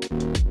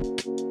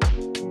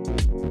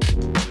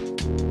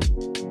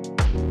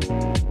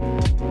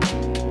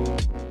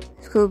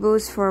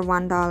 കുബൂസ് ഫോർ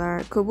 $1.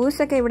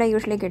 കുബൂസൊക്കെ ഇവിടെ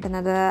യൂഷ്വലി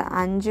കിട്ടുന്നത്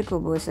 5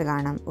 കുബൂസ്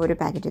കാണും ഒരു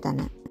പാക്കറ്റിൽ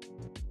തന്നെ.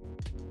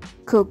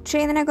 കുക്ക്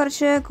ചെയ്യുന്നതിനെ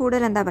കുറിച്ച്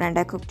കൂടുതൽ എന്താ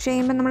പറയണ്ടേ, കുക്ക്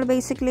ചെയ്യുമ്പോൾ നമ്മൾ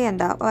ബേസിക്കലി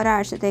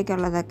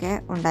ഒരാഴ്ചത്തേക്കുള്ളതൊക്കെ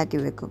ഉണ്ടാക്കി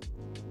വെക്കും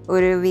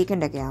ഒരു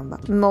വീക്കെൻഡൊക്കെ ആകുമ്പോൾ.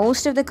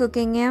 മോസ്റ്റ് ഓഫ് ദ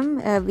കുക്കിങ്ങും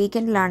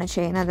വീക്കെൻഡിലാണ്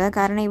ചെയ്യുന്നത്.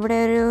 കാരണം ഇവിടെ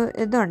ഒരു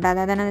ഇതുണ്ട്,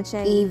 അതായതെന്ന്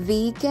വെച്ചാൽ ഈ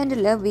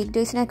വീക്കെൻഡിൽ വീക്ക്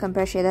ഡേയ്സിനെ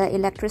കമ്പയർ ചെയ്ത്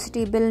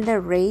ഇലക്ട്രിസിറ്റി ബില്ലിൻ്റെ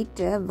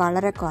റേറ്റ്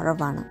വളരെ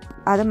കുറവാണ്.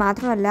 അത്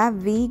മാത്രമല്ല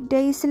വീക്ക്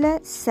ഡേയ്സിൽ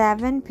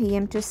 7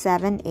 PM to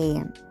 7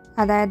 AM,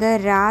 അതായത്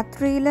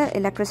രാത്രിയിൽ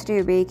ഇലക്ട്രിസിറ്റി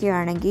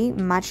ഉപയോഗിക്കുകയാണെങ്കിൽ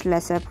മച്ച്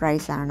ലെസർ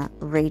പ്രൈസ് ആണ്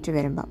റേറ്റ്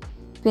വരുമ്പോൾ.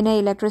 പിന്നെ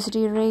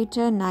ഇലക്ട്രിസിറ്റി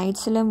റേറ്റ്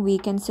നൈറ്റ്സിലും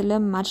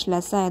വീക്കെൻഡ്സിലും മച്ച്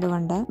ലെസ്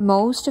ആയതുകൊണ്ട്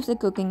മോസ്റ്റ് ഓഫ് ദി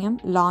കുക്കിങ്ങും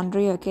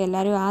ലോണ്ട്രിയും ഒക്കെ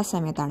എല്ലാവരും ആ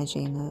സമയത്താണ്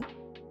ചെയ്യുന്നത്.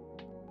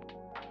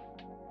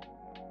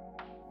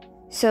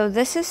 So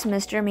this is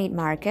mister meet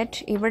market.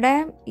 ഇവിടെ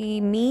ഈ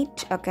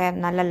മീറ്റ് ഒക്കെ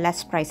നല്ല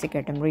ലെസ് പ്രൈസിൽ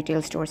കിട്ടും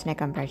റീറ്റെയിൽ സ്റ്റോഴ്സിനെ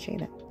കമ്പയർ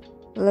ചെയ്ത്.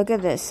 Look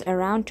at this,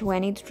 around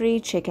 23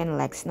 chicken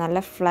legs, നല്ല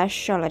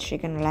ഫ്ലഷ് ഉള്ള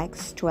chicken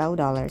legs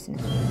 $12.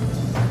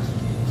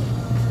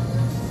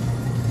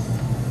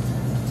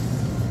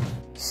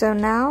 So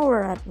now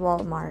we're at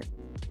Walmart.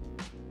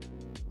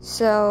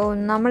 So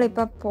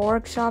നമ്മളിപ്പോൾ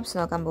പോർക്ക് ഷോപ്സ്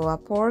നോക്കാൻ പോവാം.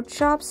 പോർക്ക്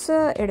ഷോപ്സ്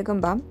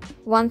എടുക്കുമ്പം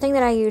one thing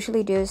that I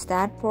usually do is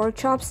that pork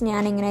shops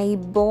ഞാനിങ്ങനെ ഈ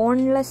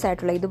boneless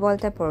ആയിട്ടുള്ള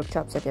ഇതുപോലത്തെ പോർക്ക്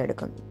ഷോപ്സ് ഒക്കെ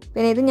എടുക്കും.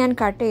 പിന്നെ ഇത് ഞാൻ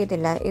കട്ട്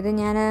ചെയ്തില്ല, ഇത്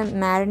ഞാൻ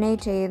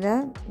മാരിനേറ്റ് ചെയ്ത്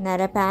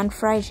നേരെ പാൻ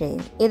ഫ്രൈ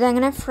ചെയ്യും.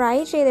 ഇതങ്ങനെ ഫ്രൈ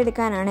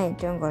ചെയ്തെടുക്കാനാണ്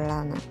ഏറ്റവും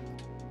കൊള്ളാവുന്നത്.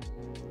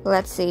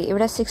 ലെറ്റ്സ് സീ,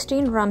 ഇവിടെ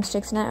 16 ഡ്രം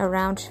സ്റ്റിക്സിന്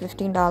അറൌണ്ട്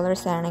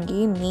 $15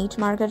 ആണെങ്കിൽ മീറ്റ്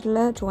മാർക്കറ്റിൽ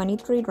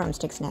 23 ഡ്രം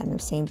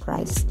സ്റ്റിക്സിനായിരുന്നു സെയിം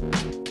പ്രൈസ്.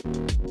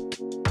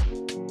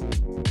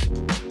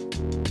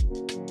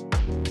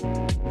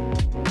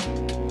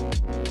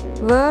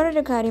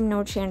 വേറൊരു കാര്യം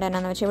നോട്ട് ചെയ്യേണ്ടത്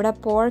എന്താണെന്ന് വെച്ചാൽ ഇവിടെ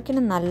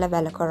പോർക്കിന് നല്ല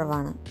വില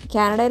കുറവാണ്.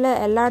 കാനഡയിൽ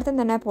എല്ലായിടത്തും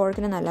തന്നെ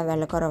പോർക്കിന് നല്ല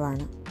വില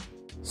കുറവാണ്.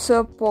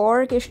 സോ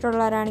പോർക്ക്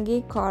ഇഷ്ടമുള്ളവരാണെങ്കിൽ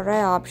കുറേ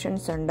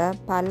ഓപ്ഷൻസ് ഉണ്ട്,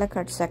 പല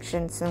കട്ട്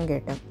സെക്ഷൻസും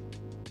കിട്ടും.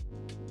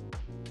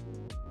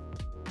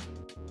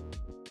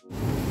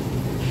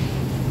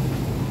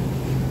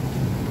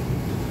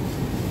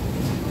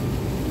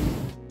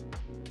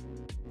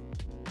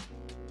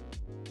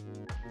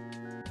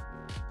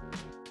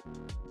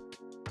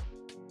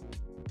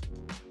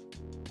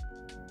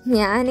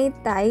 ഞാൻ ഈ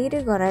തൈര്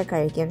കുറേ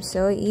കഴിക്കും.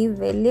 സോ ഈ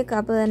വലിയ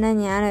കപ്പ് തന്നെ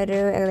ഞാനൊരു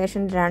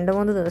ഏകദേശം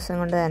 2-3 ദിവസം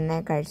കൊണ്ട് തന്നെ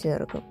കഴിച്ചു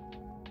തീർക്കും.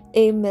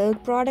 ഈ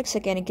മിൽക്ക് പ്രോഡക്ട്സ്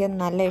ഒക്കെ എനിക്ക്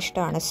നല്ല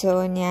ഇഷ്ടമാണ്. സോ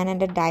ഞാൻ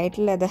എൻ്റെ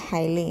ഡയറ്റിൽ അത്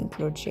ഹൈലി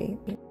ഇൻക്ലൂഡ് ചെയ്യും.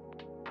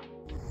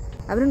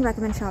 I wouldn't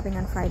recommend shopping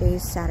on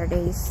Fridays,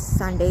 Saturdays,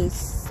 Sundays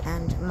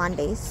and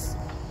Mondays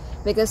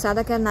because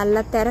അതൊക്കെ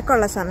നല്ല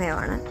തിരക്കുള്ള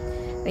സമയമാണ്.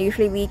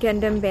 യൂഷ്വലി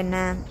വീക്കെൻഡും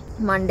പിന്നെ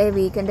മൺഡേ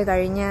വീക്കെൻഡ്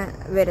കഴിഞ്ഞ്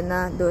വരുന്ന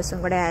ദിവസം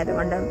കൂടെ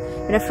ആയതുകൊണ്ട്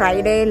പിന്നെ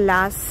ഫ്രൈഡേ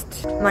ലാസ്റ്റ്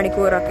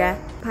മണിക്കൂറൊക്കെ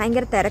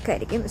ഭയങ്കര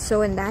തിരക്കായിരിക്കും. സോ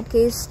ഇൻ ദാറ്റ്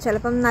കേസ്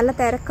ചിലപ്പം നല്ല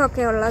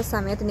തിരക്കൊക്കെ ഉള്ള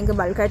സമയത്ത് നിങ്ങൾക്ക്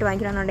ബൾക്കായിട്ട്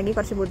വാങ്ങിക്കണമെന്നുണ്ടെങ്കിൽ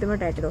കുറച്ച്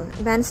ബുദ്ധിമുട്ടായിട്ട് തോന്നും.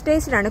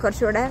 വെൻസ്ഡേസിലാണ്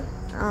കുറച്ചുകൂടെ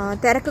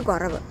തിരക്ക്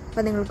കുറവ്.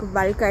 അപ്പോൾ നിങ്ങൾക്ക്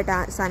ബൾക്കായിട്ട്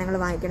സാധനങ്ങൾ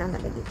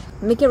വാങ്ങിക്കണമെന്നുണ്ടെങ്കിൽ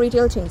മിക്ക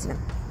retail ചെയിൻസിനും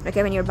okay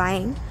when you are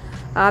buying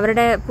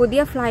അവരുടെ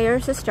പുതിയ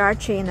ഫ്ലയേഴ്സ്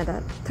സ്റ്റാർട്ട് ചെയ്യുന്നത്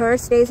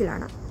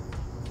തേഴ്സ്ഡേസിലാണ്.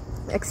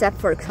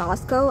 Except for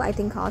Costco. I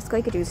think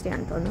Costcoയ്ക്ക് Tuesday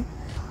ആണ് തോന്നുന്നു.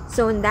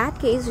 So in that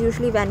case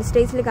usually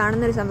വെൻസ്ഡേസിൽ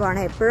കാണുന്നൊരു സംഭവമാണ്.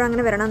 എപ്പോഴും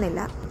അങ്ങനെ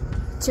വരണമെന്നില്ല.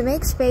 To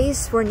make space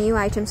for new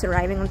items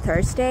arriving on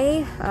Thursday,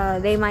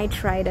 they might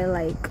try to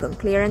like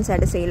clearance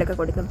ആയിട്ട് സെയിലൊക്കെ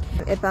കൊടുക്കും.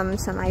 ഇപ്പം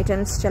some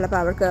items ചിലപ്പോൾ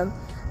അവർക്ക്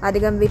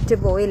അധികം വിറ്റ്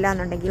പോയില്ല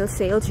എന്നുണ്ടെങ്കിൽ,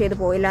 സെയിൽ ചെയ്ത്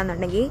പോയില്ല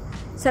എന്നുണ്ടെങ്കിൽ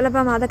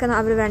ചിലപ്പം അതൊക്കെ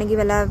അവർ വേണമെങ്കിൽ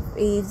വല്ല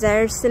ഈ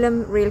ജേഴ്സിലും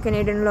റിയൽ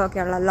കനേഡിയനിലും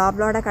ഒക്കെയുള്ള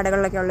ലോബ്ലോയുടെ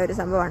കടകളിലൊക്കെ ഉള്ള ഒരു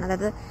സംഭവമാണ്.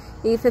 അതായത്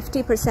ഈ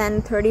 50%,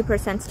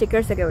 30%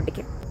 സ്റ്റിക്കേഴ്സൊക്കെ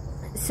ഒട്ടിക്കും.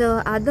 സോ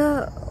അത്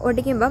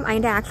ഒട്ടിക്കുമ്പം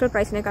അതിൻ്റെ ആക്ച്വൽ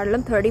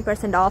പ്രൈസിനെക്കാട്ടിലും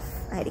 30% ഓഫ്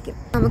ആയിരിക്കും.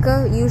 നമുക്ക്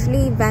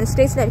യൂഷ്വലി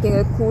വെൻസ്ഡേസിലായിരിക്കും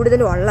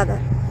കൂടുതലും ഉള്ളത്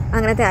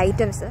അങ്ങനത്തെ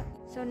items.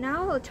 So now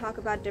will talk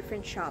about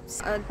different shops.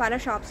 പല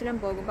ഷോപ്സിലും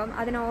പോകുമ്പം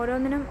അതിന്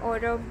ഓരോന്നിനും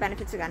ഓരോ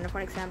ബെനിഫിറ്റ്സ് കാണും.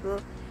 ഫോർ എക്സാമ്പിൾ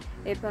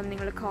ഇപ്പം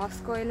നിങ്ങൾ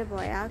കോസ്കോയിൽ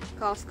പോയാൽ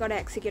കോസ്കോയുടെ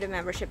എക്സിക്യൂട്ടീവ്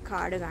മെമ്പർഷിപ്പ്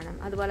കാർഡ് കാണും.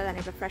 അതുപോലെ തന്നെ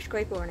ഇപ്പോൾ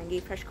ഫ്രഷ്കോയിൽ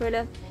പോകണമെങ്കിൽ ഫ്രഷ്കോയിൽ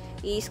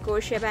ഈ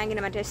സ്കോഷ്യ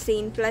ബാങ്കിൻ്റെ മറ്റേ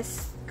സീൻ പ്ലസ്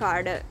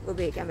കാർഡ്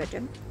ഉപയോഗിക്കാൻ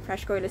പറ്റും.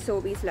 ഫ്രഷ്കോയിൽ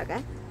സോബീസിലൊക്കെ,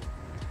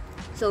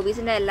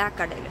 സോബീസിൻ്റെ എല്ലാ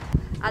കടയിലും.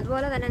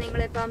 അതുപോലെ തന്നെ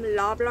നിങ്ങളിപ്പം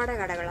ലോബ്ലോയുടെ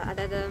കടകൾ,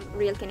 അതായത്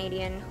real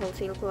Canadian,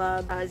 wholesale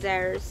club,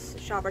 സെയർസ്,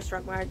 shoppers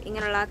drug mart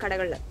ഇങ്ങനെയുള്ള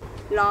കടകളിൽ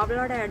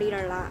ലോബ്ലോയുടെ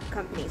അടിയിലുള്ള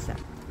കമ്പനീസ്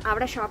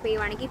അവിടെ ഷോപ്പ്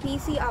ചെയ്യുവാണെങ്കിൽ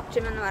PC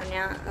Optimum എന്ന് പറഞ്ഞ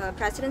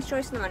പ്രസിഡൻസ്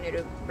ചോയ്സ് എന്ന്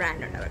പറഞ്ഞൊരു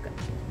ബ്രാൻഡുണ്ട് അവർക്ക്.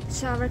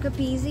 സോ അവർക്ക്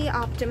PC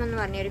Optimum എന്ന്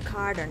പറഞ്ഞൊരു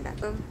കാർഡുണ്ട്.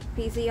 അപ്പം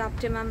PC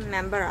Optimum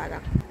മെമ്പർ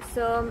ആകാം.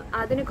 സോ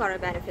അതിന് കുറേ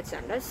ബെനിഫിറ്റ്സ്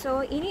ഉണ്ട്. സോ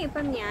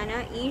ഇനിയിപ്പം ഞാൻ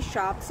ഈ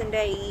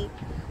ഷോപ്സിൻ്റെ ഈ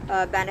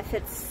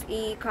ബെനിഫിറ്റ്സ്, ഈ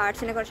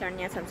കാർഡ്സിനെ കുറിച്ചാണ്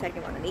ഞാൻ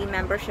സംസാരിക്കാൻ പോകുന്നത്, ഈ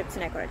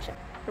മെമ്പർഷിപ്സിനെ കുറിച്ച്.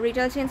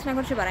 റീറ്റെയിൽ ചെയിൻസിനെ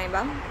കുറിച്ച്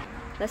പറയുമ്പം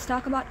let's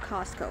talk about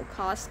Costco.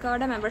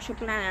 കോസ്കോയുടെ membership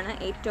പ്ലാനാണ്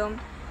ഏറ്റവും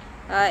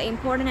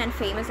ഇമ്പോർട്ടൻറ്റ് ആൻഡ്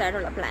ഫേമസ്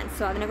ആയിട്ടുള്ള പ്ലാൻ.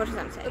 സോ അതിനെക്കുറിച്ച്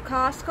സംസാരിക്കും.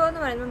 കോസ്കോ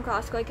എന്ന് പറയുമ്പം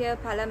കോസ്കോയ്ക്ക്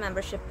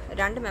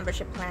രണ്ട്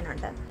മെമ്പർഷിപ്പ് പ്ലാൻ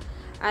ഉണ്ട്.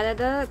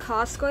 അതായത്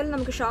കോസ്കോയിൽ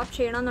നമുക്ക് ഷോപ്പ്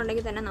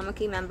ചെയ്യണമെന്നുണ്ടെങ്കിൽ തന്നെ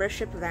നമുക്ക് ഈ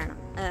മെമ്പർഷിപ്പ് വേണം,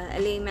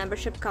 അല്ലെങ്കിൽ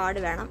മെമ്പർഷിപ്പ് കാർഡ്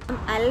വേണം.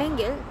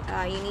 അല്ലെങ്കിൽ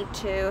you need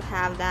to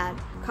have that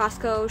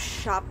Costco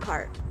shop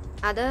card.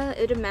 അത്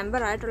ഒരു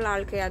മെമ്പർ ആയിട്ടുള്ള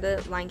ആൾക്ക് അത്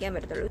വാങ്ങിക്കാൻ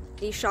പറ്റത്തുള്ളൂ.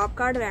 ഈ ഷോപ്പ്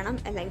കാർഡ് വേണം,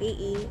 അല്ലെങ്കിൽ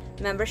ഈ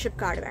മെമ്പർഷിപ്പ്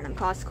കാർഡ് വേണം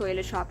കോസ്കോയിൽ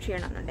ഷോപ്പ്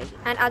ചെയ്യണമെന്നുണ്ടെങ്കിൽ.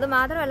 ആൻഡ് അത്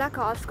മാത്രമല്ല,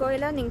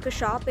 കോസ്കോയിൽ നിങ്ങൾക്ക്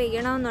ഷോപ്പ്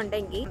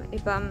ചെയ്യണമെന്നുണ്ടെങ്കിൽ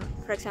ഇപ്പം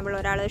ഫോർ എക്സാമ്പിൾ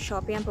ഒരാൾ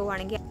ഷോപ്പ് ചെയ്യാൻ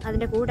പോവുകയാണെങ്കിൽ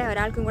അതിൻ്റെ കൂടെ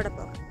ഒരാൾക്കും കൂടെ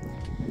പോകാം.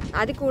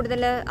 അതിൽ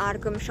കൂടുതൽ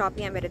ആർക്കും ഷോപ്പ്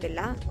ചെയ്യാൻ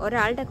പറ്റത്തില്ല.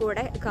 ഒരാളുടെ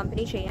കൂടെ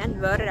കമ്പനി ചെയ്യാൻ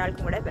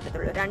വേറൊരാൾക്കും കൂടെ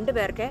പറ്റത്തുള്ളൂ. 2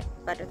 പേർക്കേ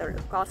പറ്റത്തുള്ളൂ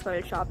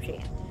കോസ്കോയിൽ ഷോപ്പ്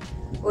ചെയ്യാൻ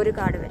ഒരു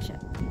കാർഡ് വെച്ച്.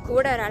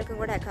 കൂടെ ഒരാൾക്കും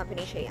കൂടെ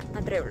കമ്പനി ചെയ്യാം,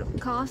 അത്രേ ഉള്ളൂ.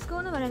 കോസ്കോ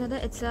എന്ന് പറയുന്നത്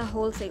it's A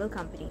wholesale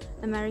company,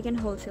 American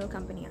wholesale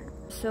കമ്പനിയാണ്.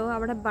 സോ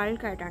അവിടെ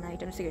ബൾക്കായിട്ടാണ്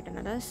ഐറ്റംസ്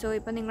കിട്ടുന്നത്. സോ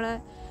ഇപ്പം നിങ്ങൾ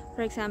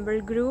ഫോർ എക്സാമ്പിൾ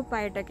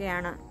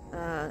ഗ്രൂപ്പായിട്ടൊക്കെയാണ്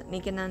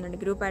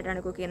നിൽക്കുന്നതെന്നുണ്ടെങ്കിൽ, ഗ്രൂപ്പായിട്ടാണ്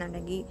കുക്ക്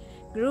ചെയ്യുന്നുണ്ടെങ്കിൽ,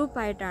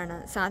 ഗ്രൂപ്പായിട്ടാണ്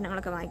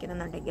സാധനങ്ങളൊക്കെ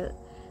വാങ്ങിക്കുന്നുണ്ടെങ്കിൽ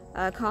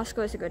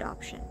Costco is A good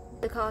option.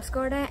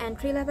 കോസ്കോയുടെ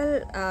entry level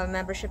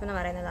membership എന്ന്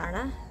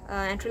പറയുന്നതാണ്,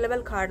 എൻട്രി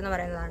ലെവൽ കാർഡ് എന്ന്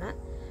പറയുന്നതാണ്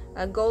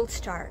gold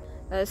star.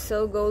 So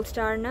gold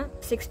സ്റ്റാറിന്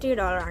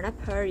 $60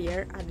 per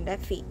year അതിൻ്റെ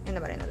ഫീ എന്ന്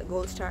പറയുന്നത്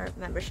ഗോൾഡ് സ്റ്റാർ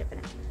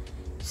മെമ്പർഷിപ്പിന്.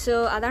 സോ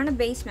അതാണ്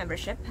ബേസ്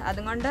മെമ്പർഷിപ്പ്.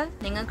 അതുകൊണ്ട്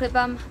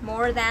നിങ്ങൾക്കിപ്പം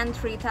മോർ ദാൻ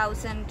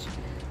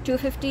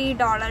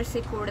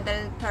 $3,250 കൂടുതൽ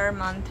പെർ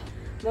മന്ത്,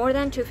 മോർ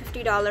ദാൻ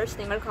 $250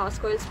 നിങ്ങൾ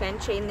കോസ്കോയിൽ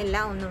സ്പെൻഡ് ചെയ്യുന്നില്ല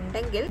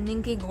എന്നുണ്ടെങ്കിൽ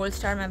നിങ്ങൾക്ക് ഈ ഗോൾഡ്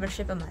സ്റ്റാർ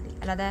മെമ്പർഷിപ്പ് മതി,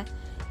 അല്ലാതെ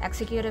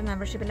എക്സിക്യൂട്ടീവ്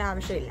മെമ്പർഷിപ്പിൻ്റെ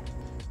ആവശ്യമില്ല.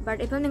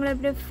 ബട്ട് ഇപ്പം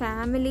നിങ്ങളൊരു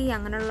ഫാമിലി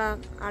അങ്ങനെയുള്ള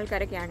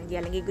ആൾക്കാരൊക്കെ ആണെങ്കിൽ,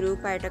 അല്ലെങ്കിൽ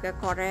ഗ്രൂപ്പായിട്ടൊക്കെ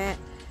കുറേ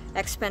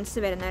എക്സ്പെൻസ്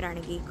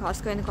വരുന്നവരാണെങ്കിൽ,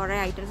 കോസ്കോയിൽ നിന്ന് കുറേ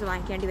ഐറ്റംസ്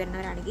വാങ്ങിക്കേണ്ടി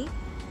വരുന്നവരാണെങ്കിൽ,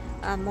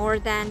 മോർ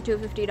ദാൻ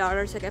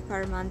 $250 ഒക്കെ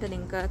പെർ മന്ത്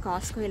നിങ്ങൾക്ക്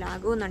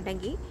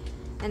കോസ്കോയിലാകുമെന്നുണ്ടെങ്കിൽ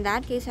ഇൻ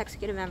ദാറ്റ് കേസ്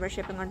എക്സിക്യൂട്ടീവ്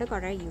മെമ്പർഷിപ്പും കൊണ്ട്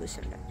കുറേ യൂസ്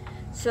ഉണ്ട്.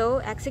 സോ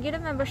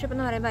എക്സിക്യൂട്ടീവ് മെമ്പർഷിപ്പ്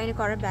എന്ന് പറയുമ്പോൾ അതിന്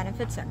കുറേ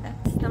ബെനിഫിറ്റ്സ് ഉണ്ട്.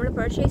 നമ്മൾ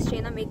പർച്ചേസ്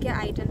ചെയ്യുന്ന മിക്ക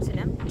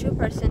ഐറ്റംസിനും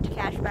 2%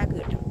 ക്യാഷ് ബാക്ക്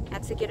കിട്ടും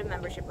എക്സിക്യൂട്ടീവ്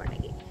മെമ്പർഷിപ്പ്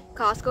ഉണ്ടെങ്കിൽ.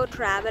 കോസ്കോ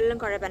ട്രാവലിലും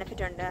കുറേ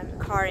ബെനിഫിറ്റ് ഉണ്ട്.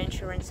 കാർ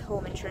ഇൻഷുറൻസ്,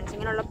 ഹോം ഇൻഷുറൻസ്,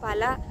 ഇങ്ങനെയുള്ള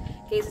പല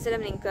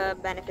കേസസിലും നിങ്ങൾക്ക്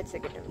ബെനിഫിറ്റ്സ്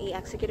കിട്ടും ഈ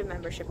എക്സിക്യൂട്ടീവ്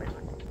മെമ്പർഷിപ്പിന്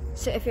കൊണ്ട്.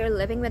 So if you're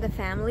living with a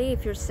family,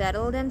 if you're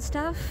settled and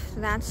stuff,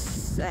 that's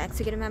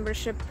executive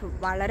membership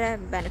വളരെ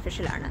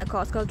ബെനിഫിഷ്യൽ ആണ്.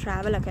 കോസ്കോ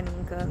ട്രാവലൊക്കെ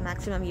നിങ്ങൾക്ക്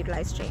മാക്സിമം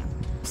യൂട്ടിലൈസ് ചെയ്യാം.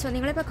 സോ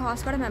നിങ്ങളിപ്പോൾ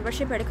കോസ്കോയുടെ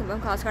മെമ്പർഷിപ്പ് എടുക്കുമ്പം,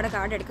 കോസ്കോയുടെ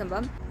കാർഡ്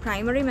എടുക്കുമ്പം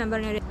പ്രൈമറി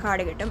മെമ്പറിന് ഒരു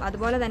കാർഡ് കിട്ടും,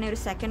 അതുപോലെ തന്നെ ഒരു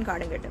സെക്കൻഡ്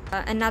കാർഡും കിട്ടും.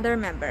 അനദർ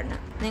മെമ്പറിന്,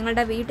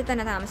 നിങ്ങളുടെ വീട്ടിൽ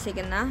തന്നെ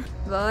താമസിക്കുന്ന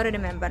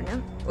വേറൊരു മെമ്പറിനും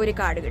ഒരു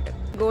കാർഡ് കിട്ടും.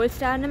 ഗോൾഡ്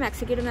സ്റ്റാറിനും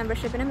എക്സിക്യൂട്ടീവ്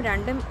മെമ്പർഷിപ്പിനും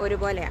രണ്ടും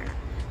ഒരുപോലെയാണ്,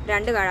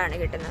 2 കാർഡാണ്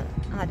കിട്ടുന്നത്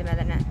ആദ്യമേ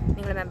തന്നെ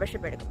നിങ്ങൾ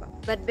മെമ്പർഷിപ്പ് എടുക്കുമ്പോൾ.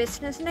 ബട്ട്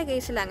ബിസിനസ്സിൻ്റെ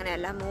കേസിൽ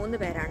അങ്ങനെയല്ല, 3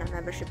 പേരാണ്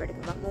മെമ്പർഷിപ്പ്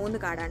എടുക്കുമ്പോൾ 3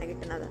 കാർഡാണ്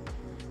കിട്ടുന്നത്.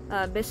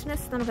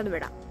 ബിസിനസ് നമുക്കത്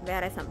വിടാം,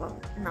 വേറെ സംഭവം.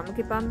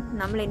 നമുക്കിപ്പം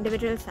നമ്മൾ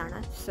ഇൻഡിവിജ്വൽസ് ആണ്.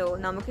 സോ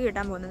നമുക്ക്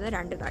കിട്ടാൻ പോകുന്നത്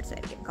 2 കാർഡ്സ്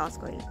ആയിരിക്കും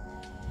കോസ്കോയിൽ.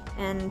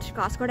 ആൻഡ്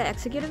കോസ്കോയുടെ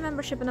എക്സിക്യൂട്ടീവ്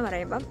മെമ്പർഷിപ്പ് എന്ന്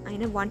പറയുമ്പം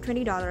അതിന്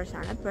 $120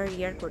 ആണ് പെർ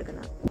ഇയർ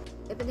കൊടുക്കുന്നത്.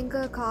 ഇപ്പം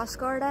നിങ്ങൾക്ക്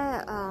കോസ്കോയുടെ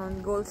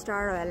ഗോൾഡ്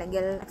സ്റ്റാറോ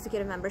അല്ലെങ്കിൽ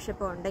എക്സിക്യൂട്ടീവ്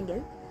മെമ്പർഷിപ്പോ ഉണ്ടെങ്കിൽ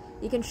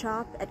you can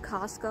shop at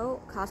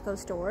Costco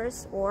stores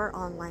or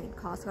online.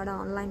 കോസ്കോയുടെ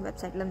online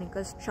വെബ്സൈറ്റിലും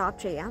നിങ്ങൾക്ക് ഷോപ്പ്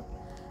ചെയ്യാം.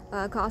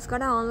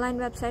 കോസ്റ്റ്കോയുടെ ഓൺലൈൻ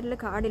വെബ്സൈറ്റിൽ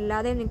കാർഡ്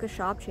ഇല്ലാതെ നിങ്ങൾക്ക്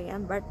ഷോപ്പ്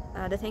ചെയ്യാം. But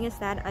the thing is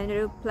that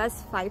അതിനൊരു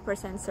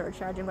 +5%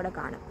 സർചാർജും കൂടെ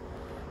കാണും.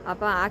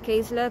 അപ്പോൾ ആ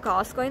കേസിൽ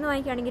കോസ്റ്റ്കോയിൽ നിന്ന്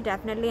വാങ്ങിക്കുകയാണെങ്കിൽ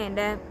ഡെഫിനറ്റ്ലി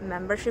എൻ്റെ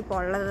മെമ്പർഷിപ്പ്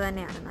ഉള്ളത്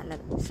തന്നെയാണ്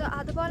നല്ലത്. സോ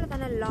അതുപോലെ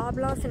തന്നെ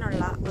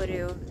ലോബ്ലോസിനുള്ള ഒരു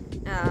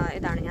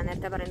ഇതാണ് ഞാൻ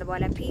നേരത്തെ പറയുന്നത്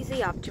പോലെ PC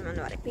Optimum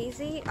എന്ന് പറയും.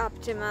 PC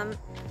Optimum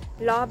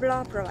ലോബ്ലോ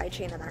പ്രൊവൈഡ്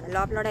ചെയ്യുന്നതാണ്.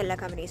 ലോബ്ലോയുടെ എല്ലാ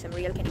കമ്പനീസും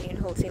real Canadian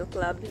wholesale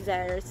club,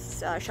 സെയർസ്,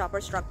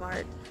 shopper stock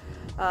mart,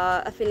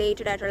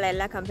 affiliated ആയിട്ടുള്ള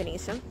എല്ലാ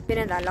കമ്പനീസും,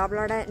 പിന്നെ എന്താ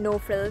ലോബ്ലോയുടെ നോ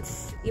ഫ്രിൽസ്,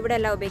 ഇവിടെ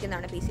എല്ലാം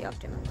ഉപയോഗിക്കുന്നതാണ് PC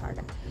Optimum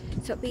card.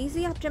 So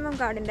PC Optimum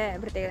കാർഡിൻ്റെ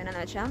പ്രത്യേകത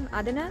എന്താണെന്ന് വെച്ചാൽ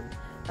അതിന്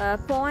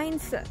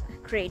പോയിൻറ്റ്സ്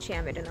ക്രിയേറ്റ്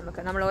ചെയ്യാൻ പറ്റും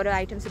നമുക്ക്. നമ്മൾ ഓരോ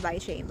ഐറ്റംസ് ബൈ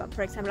ചെയ്യുമ്പോൾ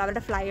ഫോർ എക്സാമ്പിൾ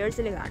അവരുടെ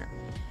ഫ്ലയേഴ്സിൽ കാണും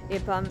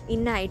ഇപ്പം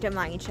ഇന്ന ഐറ്റം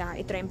വാങ്ങിച്ചാൽ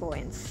ഇത്രയും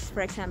points.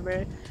 For example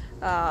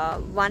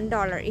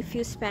 $1 if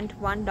you spent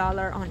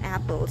 $1 on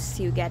apples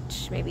you get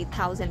maybe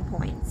 1,000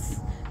 points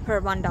per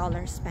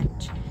 $1 spent.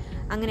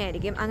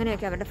 അങ്ങനെയായിരിക്കും.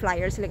 അങ്ങനെയൊക്കെ അവരുടെ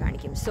ഫ്ലയേഴ്സിൽ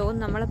കാണിക്കും. സോ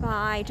നമ്മളിപ്പോൾ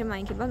ആ ഐറ്റം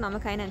വാങ്ങിക്കുമ്പോൾ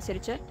നമുക്ക്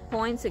അതിനനുസരിച്ച്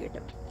പോയിൻറ്റ്സ്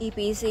കിട്ടും. ഈ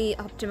PC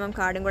Optimum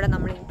കാർഡും കൂടെ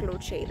നമ്മൾ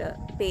ഇൻക്ലൂഡ് ചെയ്ത്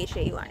പേ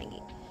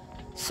ചെയ്യുവാണെങ്കിൽ.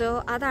 സോ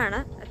അതാണ്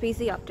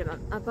PC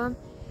Optimum. അപ്പം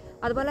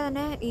അതുപോലെ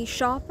തന്നെ ഈ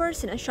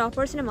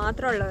ഷോപ്പേഴ്സിന്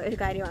മാത്രമുള്ള ഒരു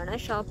കാര്യമാണ്.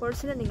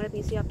 ഷോപ്പേഴ്സിൽ നിങ്ങൾ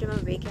PC Optimum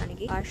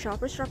ഉപയോഗിക്കുകയാണെങ്കിൽ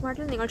ഷോപ്പർ സ്റ്റോക്ക്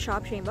മാർട്ടിൽ നിങ്ങൾ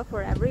ഷോപ്പ് ചെയ്യുമ്പോൾ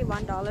for every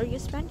 $1 you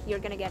spend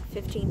you're gonna get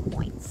 15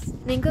 points.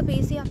 നിങ്ങൾക്ക്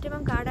PC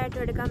Optimum കാർഡായിട്ട്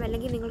എടുക്കാം.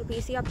 അല്ലെങ്കിൽ നിങ്ങൾ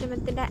PC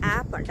Optimumത്തിൻ്റെ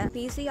ആപ്പ് ഉണ്ട്.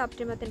 PC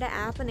Optimumത്തിൻ്റെ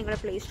ആപ്പ് നിങ്ങൾ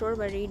പ്ലേ സ്റ്റോർ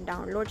വഴി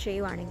ഡൗൺലോഡ്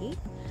ചെയ്യുവാണെങ്കിൽ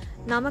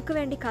നമുക്ക്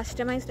വേണ്ടി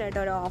കസ്റ്റമൈസ്ഡ് ആയിട്ട്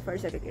ഓരോ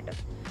ഓഫേഴ്സ് ഒക്കെ കിട്ടും.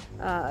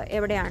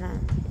 എവിടെയാണ്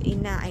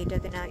ഇന്ന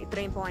ഐറ്റത്തിന്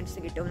ഇത്രയും പോയിൻറ്റ്സ്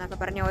കിട്ടും എന്നൊക്കെ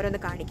പറഞ്ഞ് ഓരോന്ന്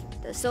കാണിക്കും.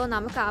 സോ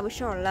നമുക്ക്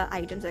ആവശ്യമുള്ള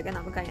ഐറ്റംസൊക്കെ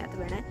നമുക്ക് അതിനകത്ത്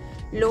വേണേൽ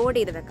ലോഡ്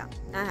ചെയ്ത് വെക്കാം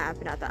ആ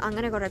ആപ്പിനകത്ത്.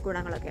 അങ്ങനെ കുറേ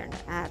ഗുണങ്ങളൊക്കെ ഉണ്ട്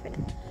ആ ആപ്പിന്.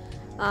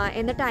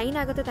 എന്നിട്ട്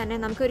അതിനകത്ത് തന്നെ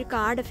നമുക്കൊരു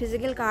കാർഡ്,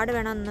 ഫിസിക്കൽ കാർഡ്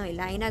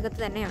വേണമെന്നൊന്നുമില്ല,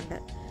 അതിനകത്ത് തന്നെയുണ്ട്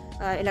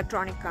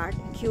ഇലക്ട്രോണിക് കാർഡ്,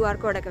 QR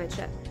കോഡൊക്കെ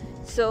വെച്ച്.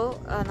 സോ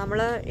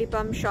നമ്മൾ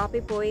ഇപ്പം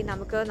ഷോപ്പിൽ പോയി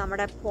നമുക്ക്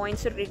നമ്മുടെ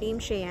പോയിൻറ്റ്സ് റിഡീം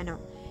ചെയ്യാനോ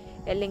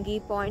അല്ലെങ്കിൽ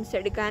പോയിൻറ്റ്സ്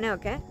എടുക്കാനോ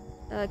ഒക്കെ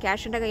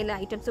ക്യാഷിൻ്റെ കയ്യിൽ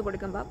ഐറ്റംസ്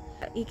കൊടുക്കുമ്പം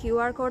ഈ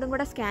QR കോഡും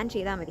കൂടെ സ്കാൻ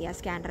ചെയ്താൽ മതി ആ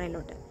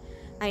സ്കാനറിലോട്ട്,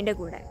 അതിൻ്റെ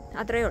കൂടെ.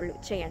 അത്രയേ ഉള്ളൂ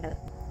ചെയ്യേണ്ടത്.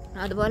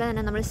 അതുപോലെ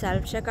തന്നെ നമ്മൾ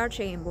സെൽഫ് ചെക്കൗട്ട്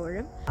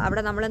ചെയ്യുമ്പോഴും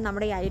അവിടെ നമ്മൾ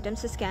നമ്മുടെ ഈ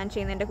ഐറ്റംസ് സ്കാൻ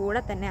ചെയ്യുന്നതിൻ്റെ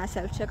കൂടെ തന്നെ ആ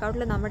സെൽഫ്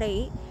ചെക്കൗട്ടിൽ നമ്മുടെ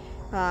ഈ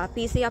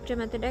PC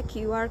Optimumത്തിൻ്റെ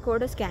QR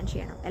കോഡ് സ്കാൻ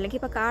ചെയ്യണം. അല്ലെങ്കിൽ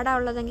ഇപ്പോൾ കാർഡാണ്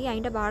ഉള്ളതെങ്കിൽ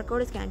അതിൻ്റെ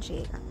ബാർകോഡ് സ്കാൻ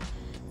ചെയ്യുക.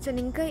 സോ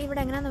നിങ്ങൾക്ക് ഇവിടെ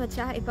എങ്ങനെയാണെന്ന്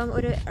വെച്ചാൽ ഇപ്പം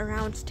ഒരു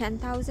അറൗണ്ട്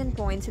 10,000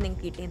 പോയിൻറ്റ്സ്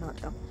നിങ്ങൾക്ക് കിട്ടിയെന്ന്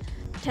ഓർത്തോ.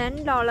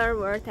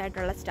 $10 വർത്ത്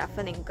ആയിട്ടുള്ള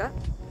സ്റ്റഫ് നിങ്ങൾക്ക്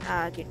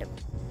കിട്ടും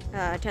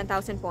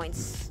 10,000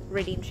 പോയിൻറ്റ്സ്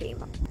റിഡീം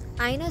ചെയ്യുമ്പോൾ.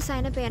 അതിന്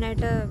സൈനപ്പ്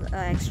ചെയ്യാനായിട്ട്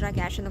എക്സ്ട്രാ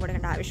ക്യാഷ് ഒന്നും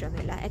കൊടുക്കേണ്ട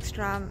ആവശ്യമൊന്നുമില്ല,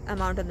 എക്സ്ട്രാ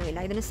എമൗണ്ട് ഒന്നുമില്ല.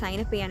 ഇതിന്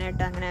സൈനപ്പ്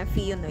ചെയ്യാനായിട്ട് അങ്ങനെ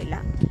ഫീ ഒന്നുമില്ല.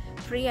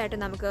 ഫ്രീ ആയിട്ട്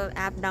നമുക്ക്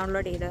ആപ്പ്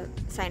ഡൗൺലോഡ് ചെയ്ത്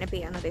സൈനപ്പ്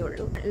ചെയ്യാവുന്നതേ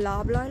ഉള്ളൂ.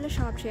 ലോബ്ലോയിൽ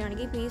ഷോപ്പ്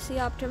ചെയ്യുകയാണെങ്കിൽ PC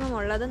Optimum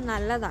ഉള്ളത്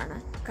നല്ലതാണ്.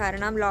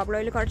 കാരണം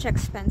ലോബ്ലോയിൽ കുറച്ച്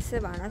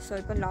എക്സ്പെൻസീവ് ആണ്. സോ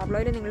ഇപ്പം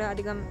ലോബ്ലോയിൽ നിങ്ങൾ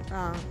അധികം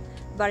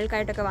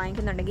ബൾക്കായിട്ടൊക്കെ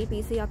വാങ്ങിക്കുന്നുണ്ടെങ്കിൽ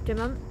PC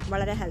Optimum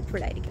വളരെ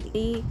ഹെൽപ്ഫുൾ ആയിരിക്കും.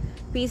 ഈ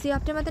PC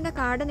Optimumത്തിൻ്റെ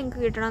കാർഡ്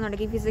നിങ്ങൾക്ക്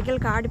കിട്ടണമെന്നുണ്ടെങ്കിൽ, ഫിസിക്കൽ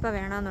കാർഡ് ഇപ്പോൾ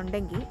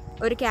വേണമെന്നുണ്ടെങ്കിൽ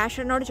ഒരു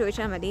ക്യാഷ്യറിനോട്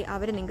ചോദിച്ചാൽ മതി,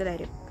 അവർ നിങ്ങൾക്ക്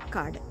തരും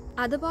കാർഡ്.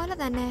 അതുപോലെ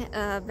തന്നെ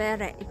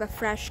വേറെ ഇപ്പോൾ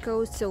ഫ്രഷ്കോ,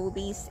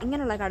 സോബീസ്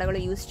ഇങ്ങനെയുള്ള കടകൾ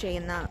യൂസ്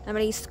ചെയ്യുന്ന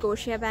നമ്മുടെ ഈ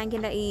സ്കോഷ്യ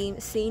ബാങ്കിൻ്റെ ഈ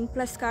സീൻ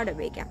പ്ലസ് കാർഡ്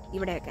ഉപയോഗിക്കാം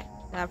ഇവിടെയൊക്കെ,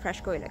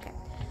 ഫ്രഷ്കോയിലൊക്കെ.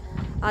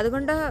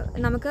 അതുകൊണ്ട്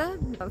നമുക്ക്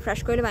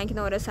ഫ്രഷ്കോയിൽ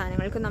വാങ്ങിക്കുന്ന ഓരോ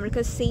സാധനങ്ങൾക്കും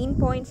നമുക്ക് സീൻ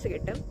പോയിൻറ്റ്സ്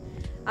കിട്ടും.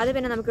 അത്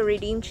പിന്നെ നമുക്ക്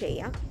റിഡീം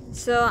ചെയ്യാം.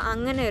 സോ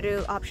അങ്ങനെ ഒരു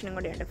ഓപ്ഷനും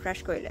കൂടെയുണ്ട്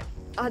ഫ്രഷ്കോയിൽ.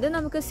 അത്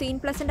നമുക്ക് സീൻ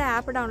പ്ലസിൻ്റെ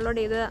ആപ്പ്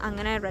ഡൗൺലോഡ് ചെയ്ത്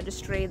അങ്ങനെ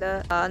രജിസ്റ്റർ ചെയ്ത്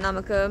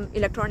നമുക്ക്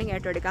ഇലക്ട്രോണിക്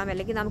ആയിട്ട് എടുക്കാം.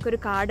 അല്ലെങ്കിൽ നമുക്കൊരു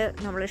കാർഡ്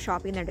നമ്മൾ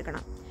ഷോപ്പിൽ നിന്ന്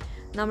എടുക്കണം,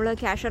 നമ്മൾ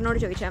ക്യാഷറിനോട്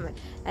ചോദിച്ചാൽ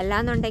മതി.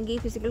 അല്ലാന്നുണ്ടെങ്കിൽ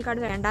ഫിസിക്കൽ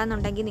കാർഡ്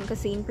വേണ്ടാന്നുണ്ടെങ്കിൽ നിങ്ങൾക്ക്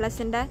സീൻ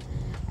പ്ലസിൻ്റെ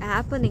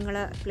ആപ്പ് നിങ്ങൾ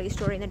പ്ലേ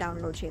സ്റ്റോറിൽ നിന്ന്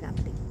ഡൗൺലോഡ് ചെയ്താൽ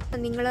മതി.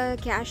 നിങ്ങൾ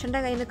ക്യാഷിൻ്റെ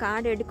കയ്യിൽ നിന്ന്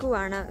കാർഡ്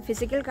എടുക്കുവാണ്,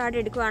 ഫിസിക്കൽ കാർഡ്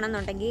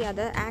എടുക്കുകയാണെന്നുണ്ടെങ്കിൽ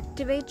അത്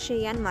ആക്ടിവേറ്റ്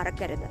ചെയ്യാൻ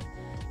മറക്കരുത്.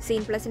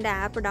 സീൻ പ്ലസിൻ്റെ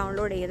ആപ്പ്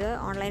ഡൗൺലോഡ് ചെയ്ത്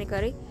ഓൺലൈനിൽ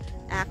കയറി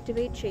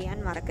ആക്ടിവേറ്റ് ചെയ്യാൻ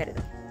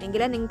മറക്കരുത്.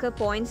 എങ്കിലേ നിങ്ങൾക്ക്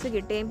പോയിൻറ്റ്സ്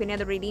കിട്ടുകയും പിന്നെ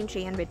അത് റിഡീം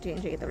ചെയ്യാൻ പറ്റുകയും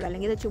ചെയ്യത്തുള്ളൂ.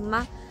 അല്ലെങ്കിൽ ഇത് ചുമ്മാ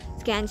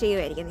സ്കാൻ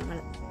ചെയ്യുമായിരിക്കും നിങ്ങൾ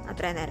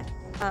അത്രയും നേരം.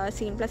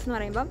 സീൻ പ്ലസ് എന്ന്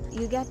പറയുമ്പം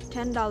you get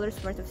 $10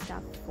 worth of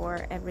stuff for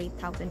every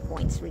 1,000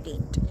 points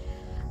redeemed.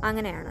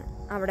 അങ്ങനെയാണ്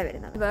അവിടെ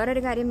വരുന്നത്.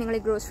 വേറൊരു കാര്യം, നിങ്ങൾ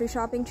ഈ ഗ്രോസറി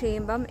ഷോപ്പിംഗ്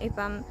ചെയ്യുമ്പം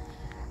ഇപ്പം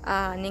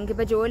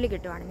നിങ്ങൾക്കിപ്പോൾ ജോലി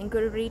കിട്ടുവാണ്,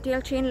 നിങ്ങൾക്കൊരു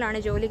റീറ്റെയിൽ ചെയിനിലാണ്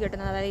ജോലി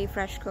കിട്ടുന്നത്. അതായത് ഈ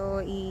ഫ്രഷ്കോ,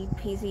 ഈ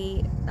PC,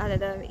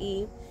 അതായത് ഈ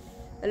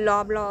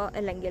ലോബ്ലോ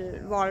അല്ലെങ്കിൽ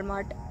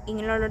വാൾമാർട്ട്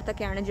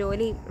ഇങ്ങനെയുള്ളിടത്തൊക്കെയാണ്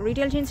ജോലി,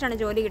 റീറ്റെയിൽ ചെയിൻസിലാണ്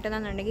ജോലി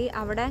കിട്ടുന്നതെന്നുണ്ടെങ്കിൽ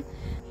അവിടെ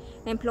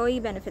എംപ്ലോയി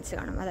ബെനിഫിറ്റ്സ്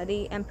കാണും. അതായത്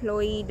ഈ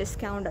എംപ്ലോയി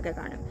ഡിസ്കൗണ്ട് ഒക്കെ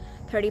കാണും.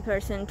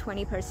 30%,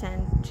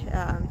 20%,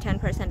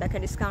 10% ഒക്കെ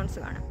ഡിസ്കൗണ്ട്സ്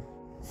കാണും.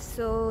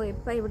 So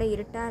ഇപ്പോൾ ഇവിടെ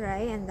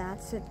ഇരുട്ടാറായി. And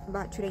that's it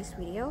about today's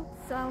video.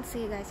 So I'll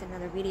see you guys in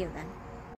another video then.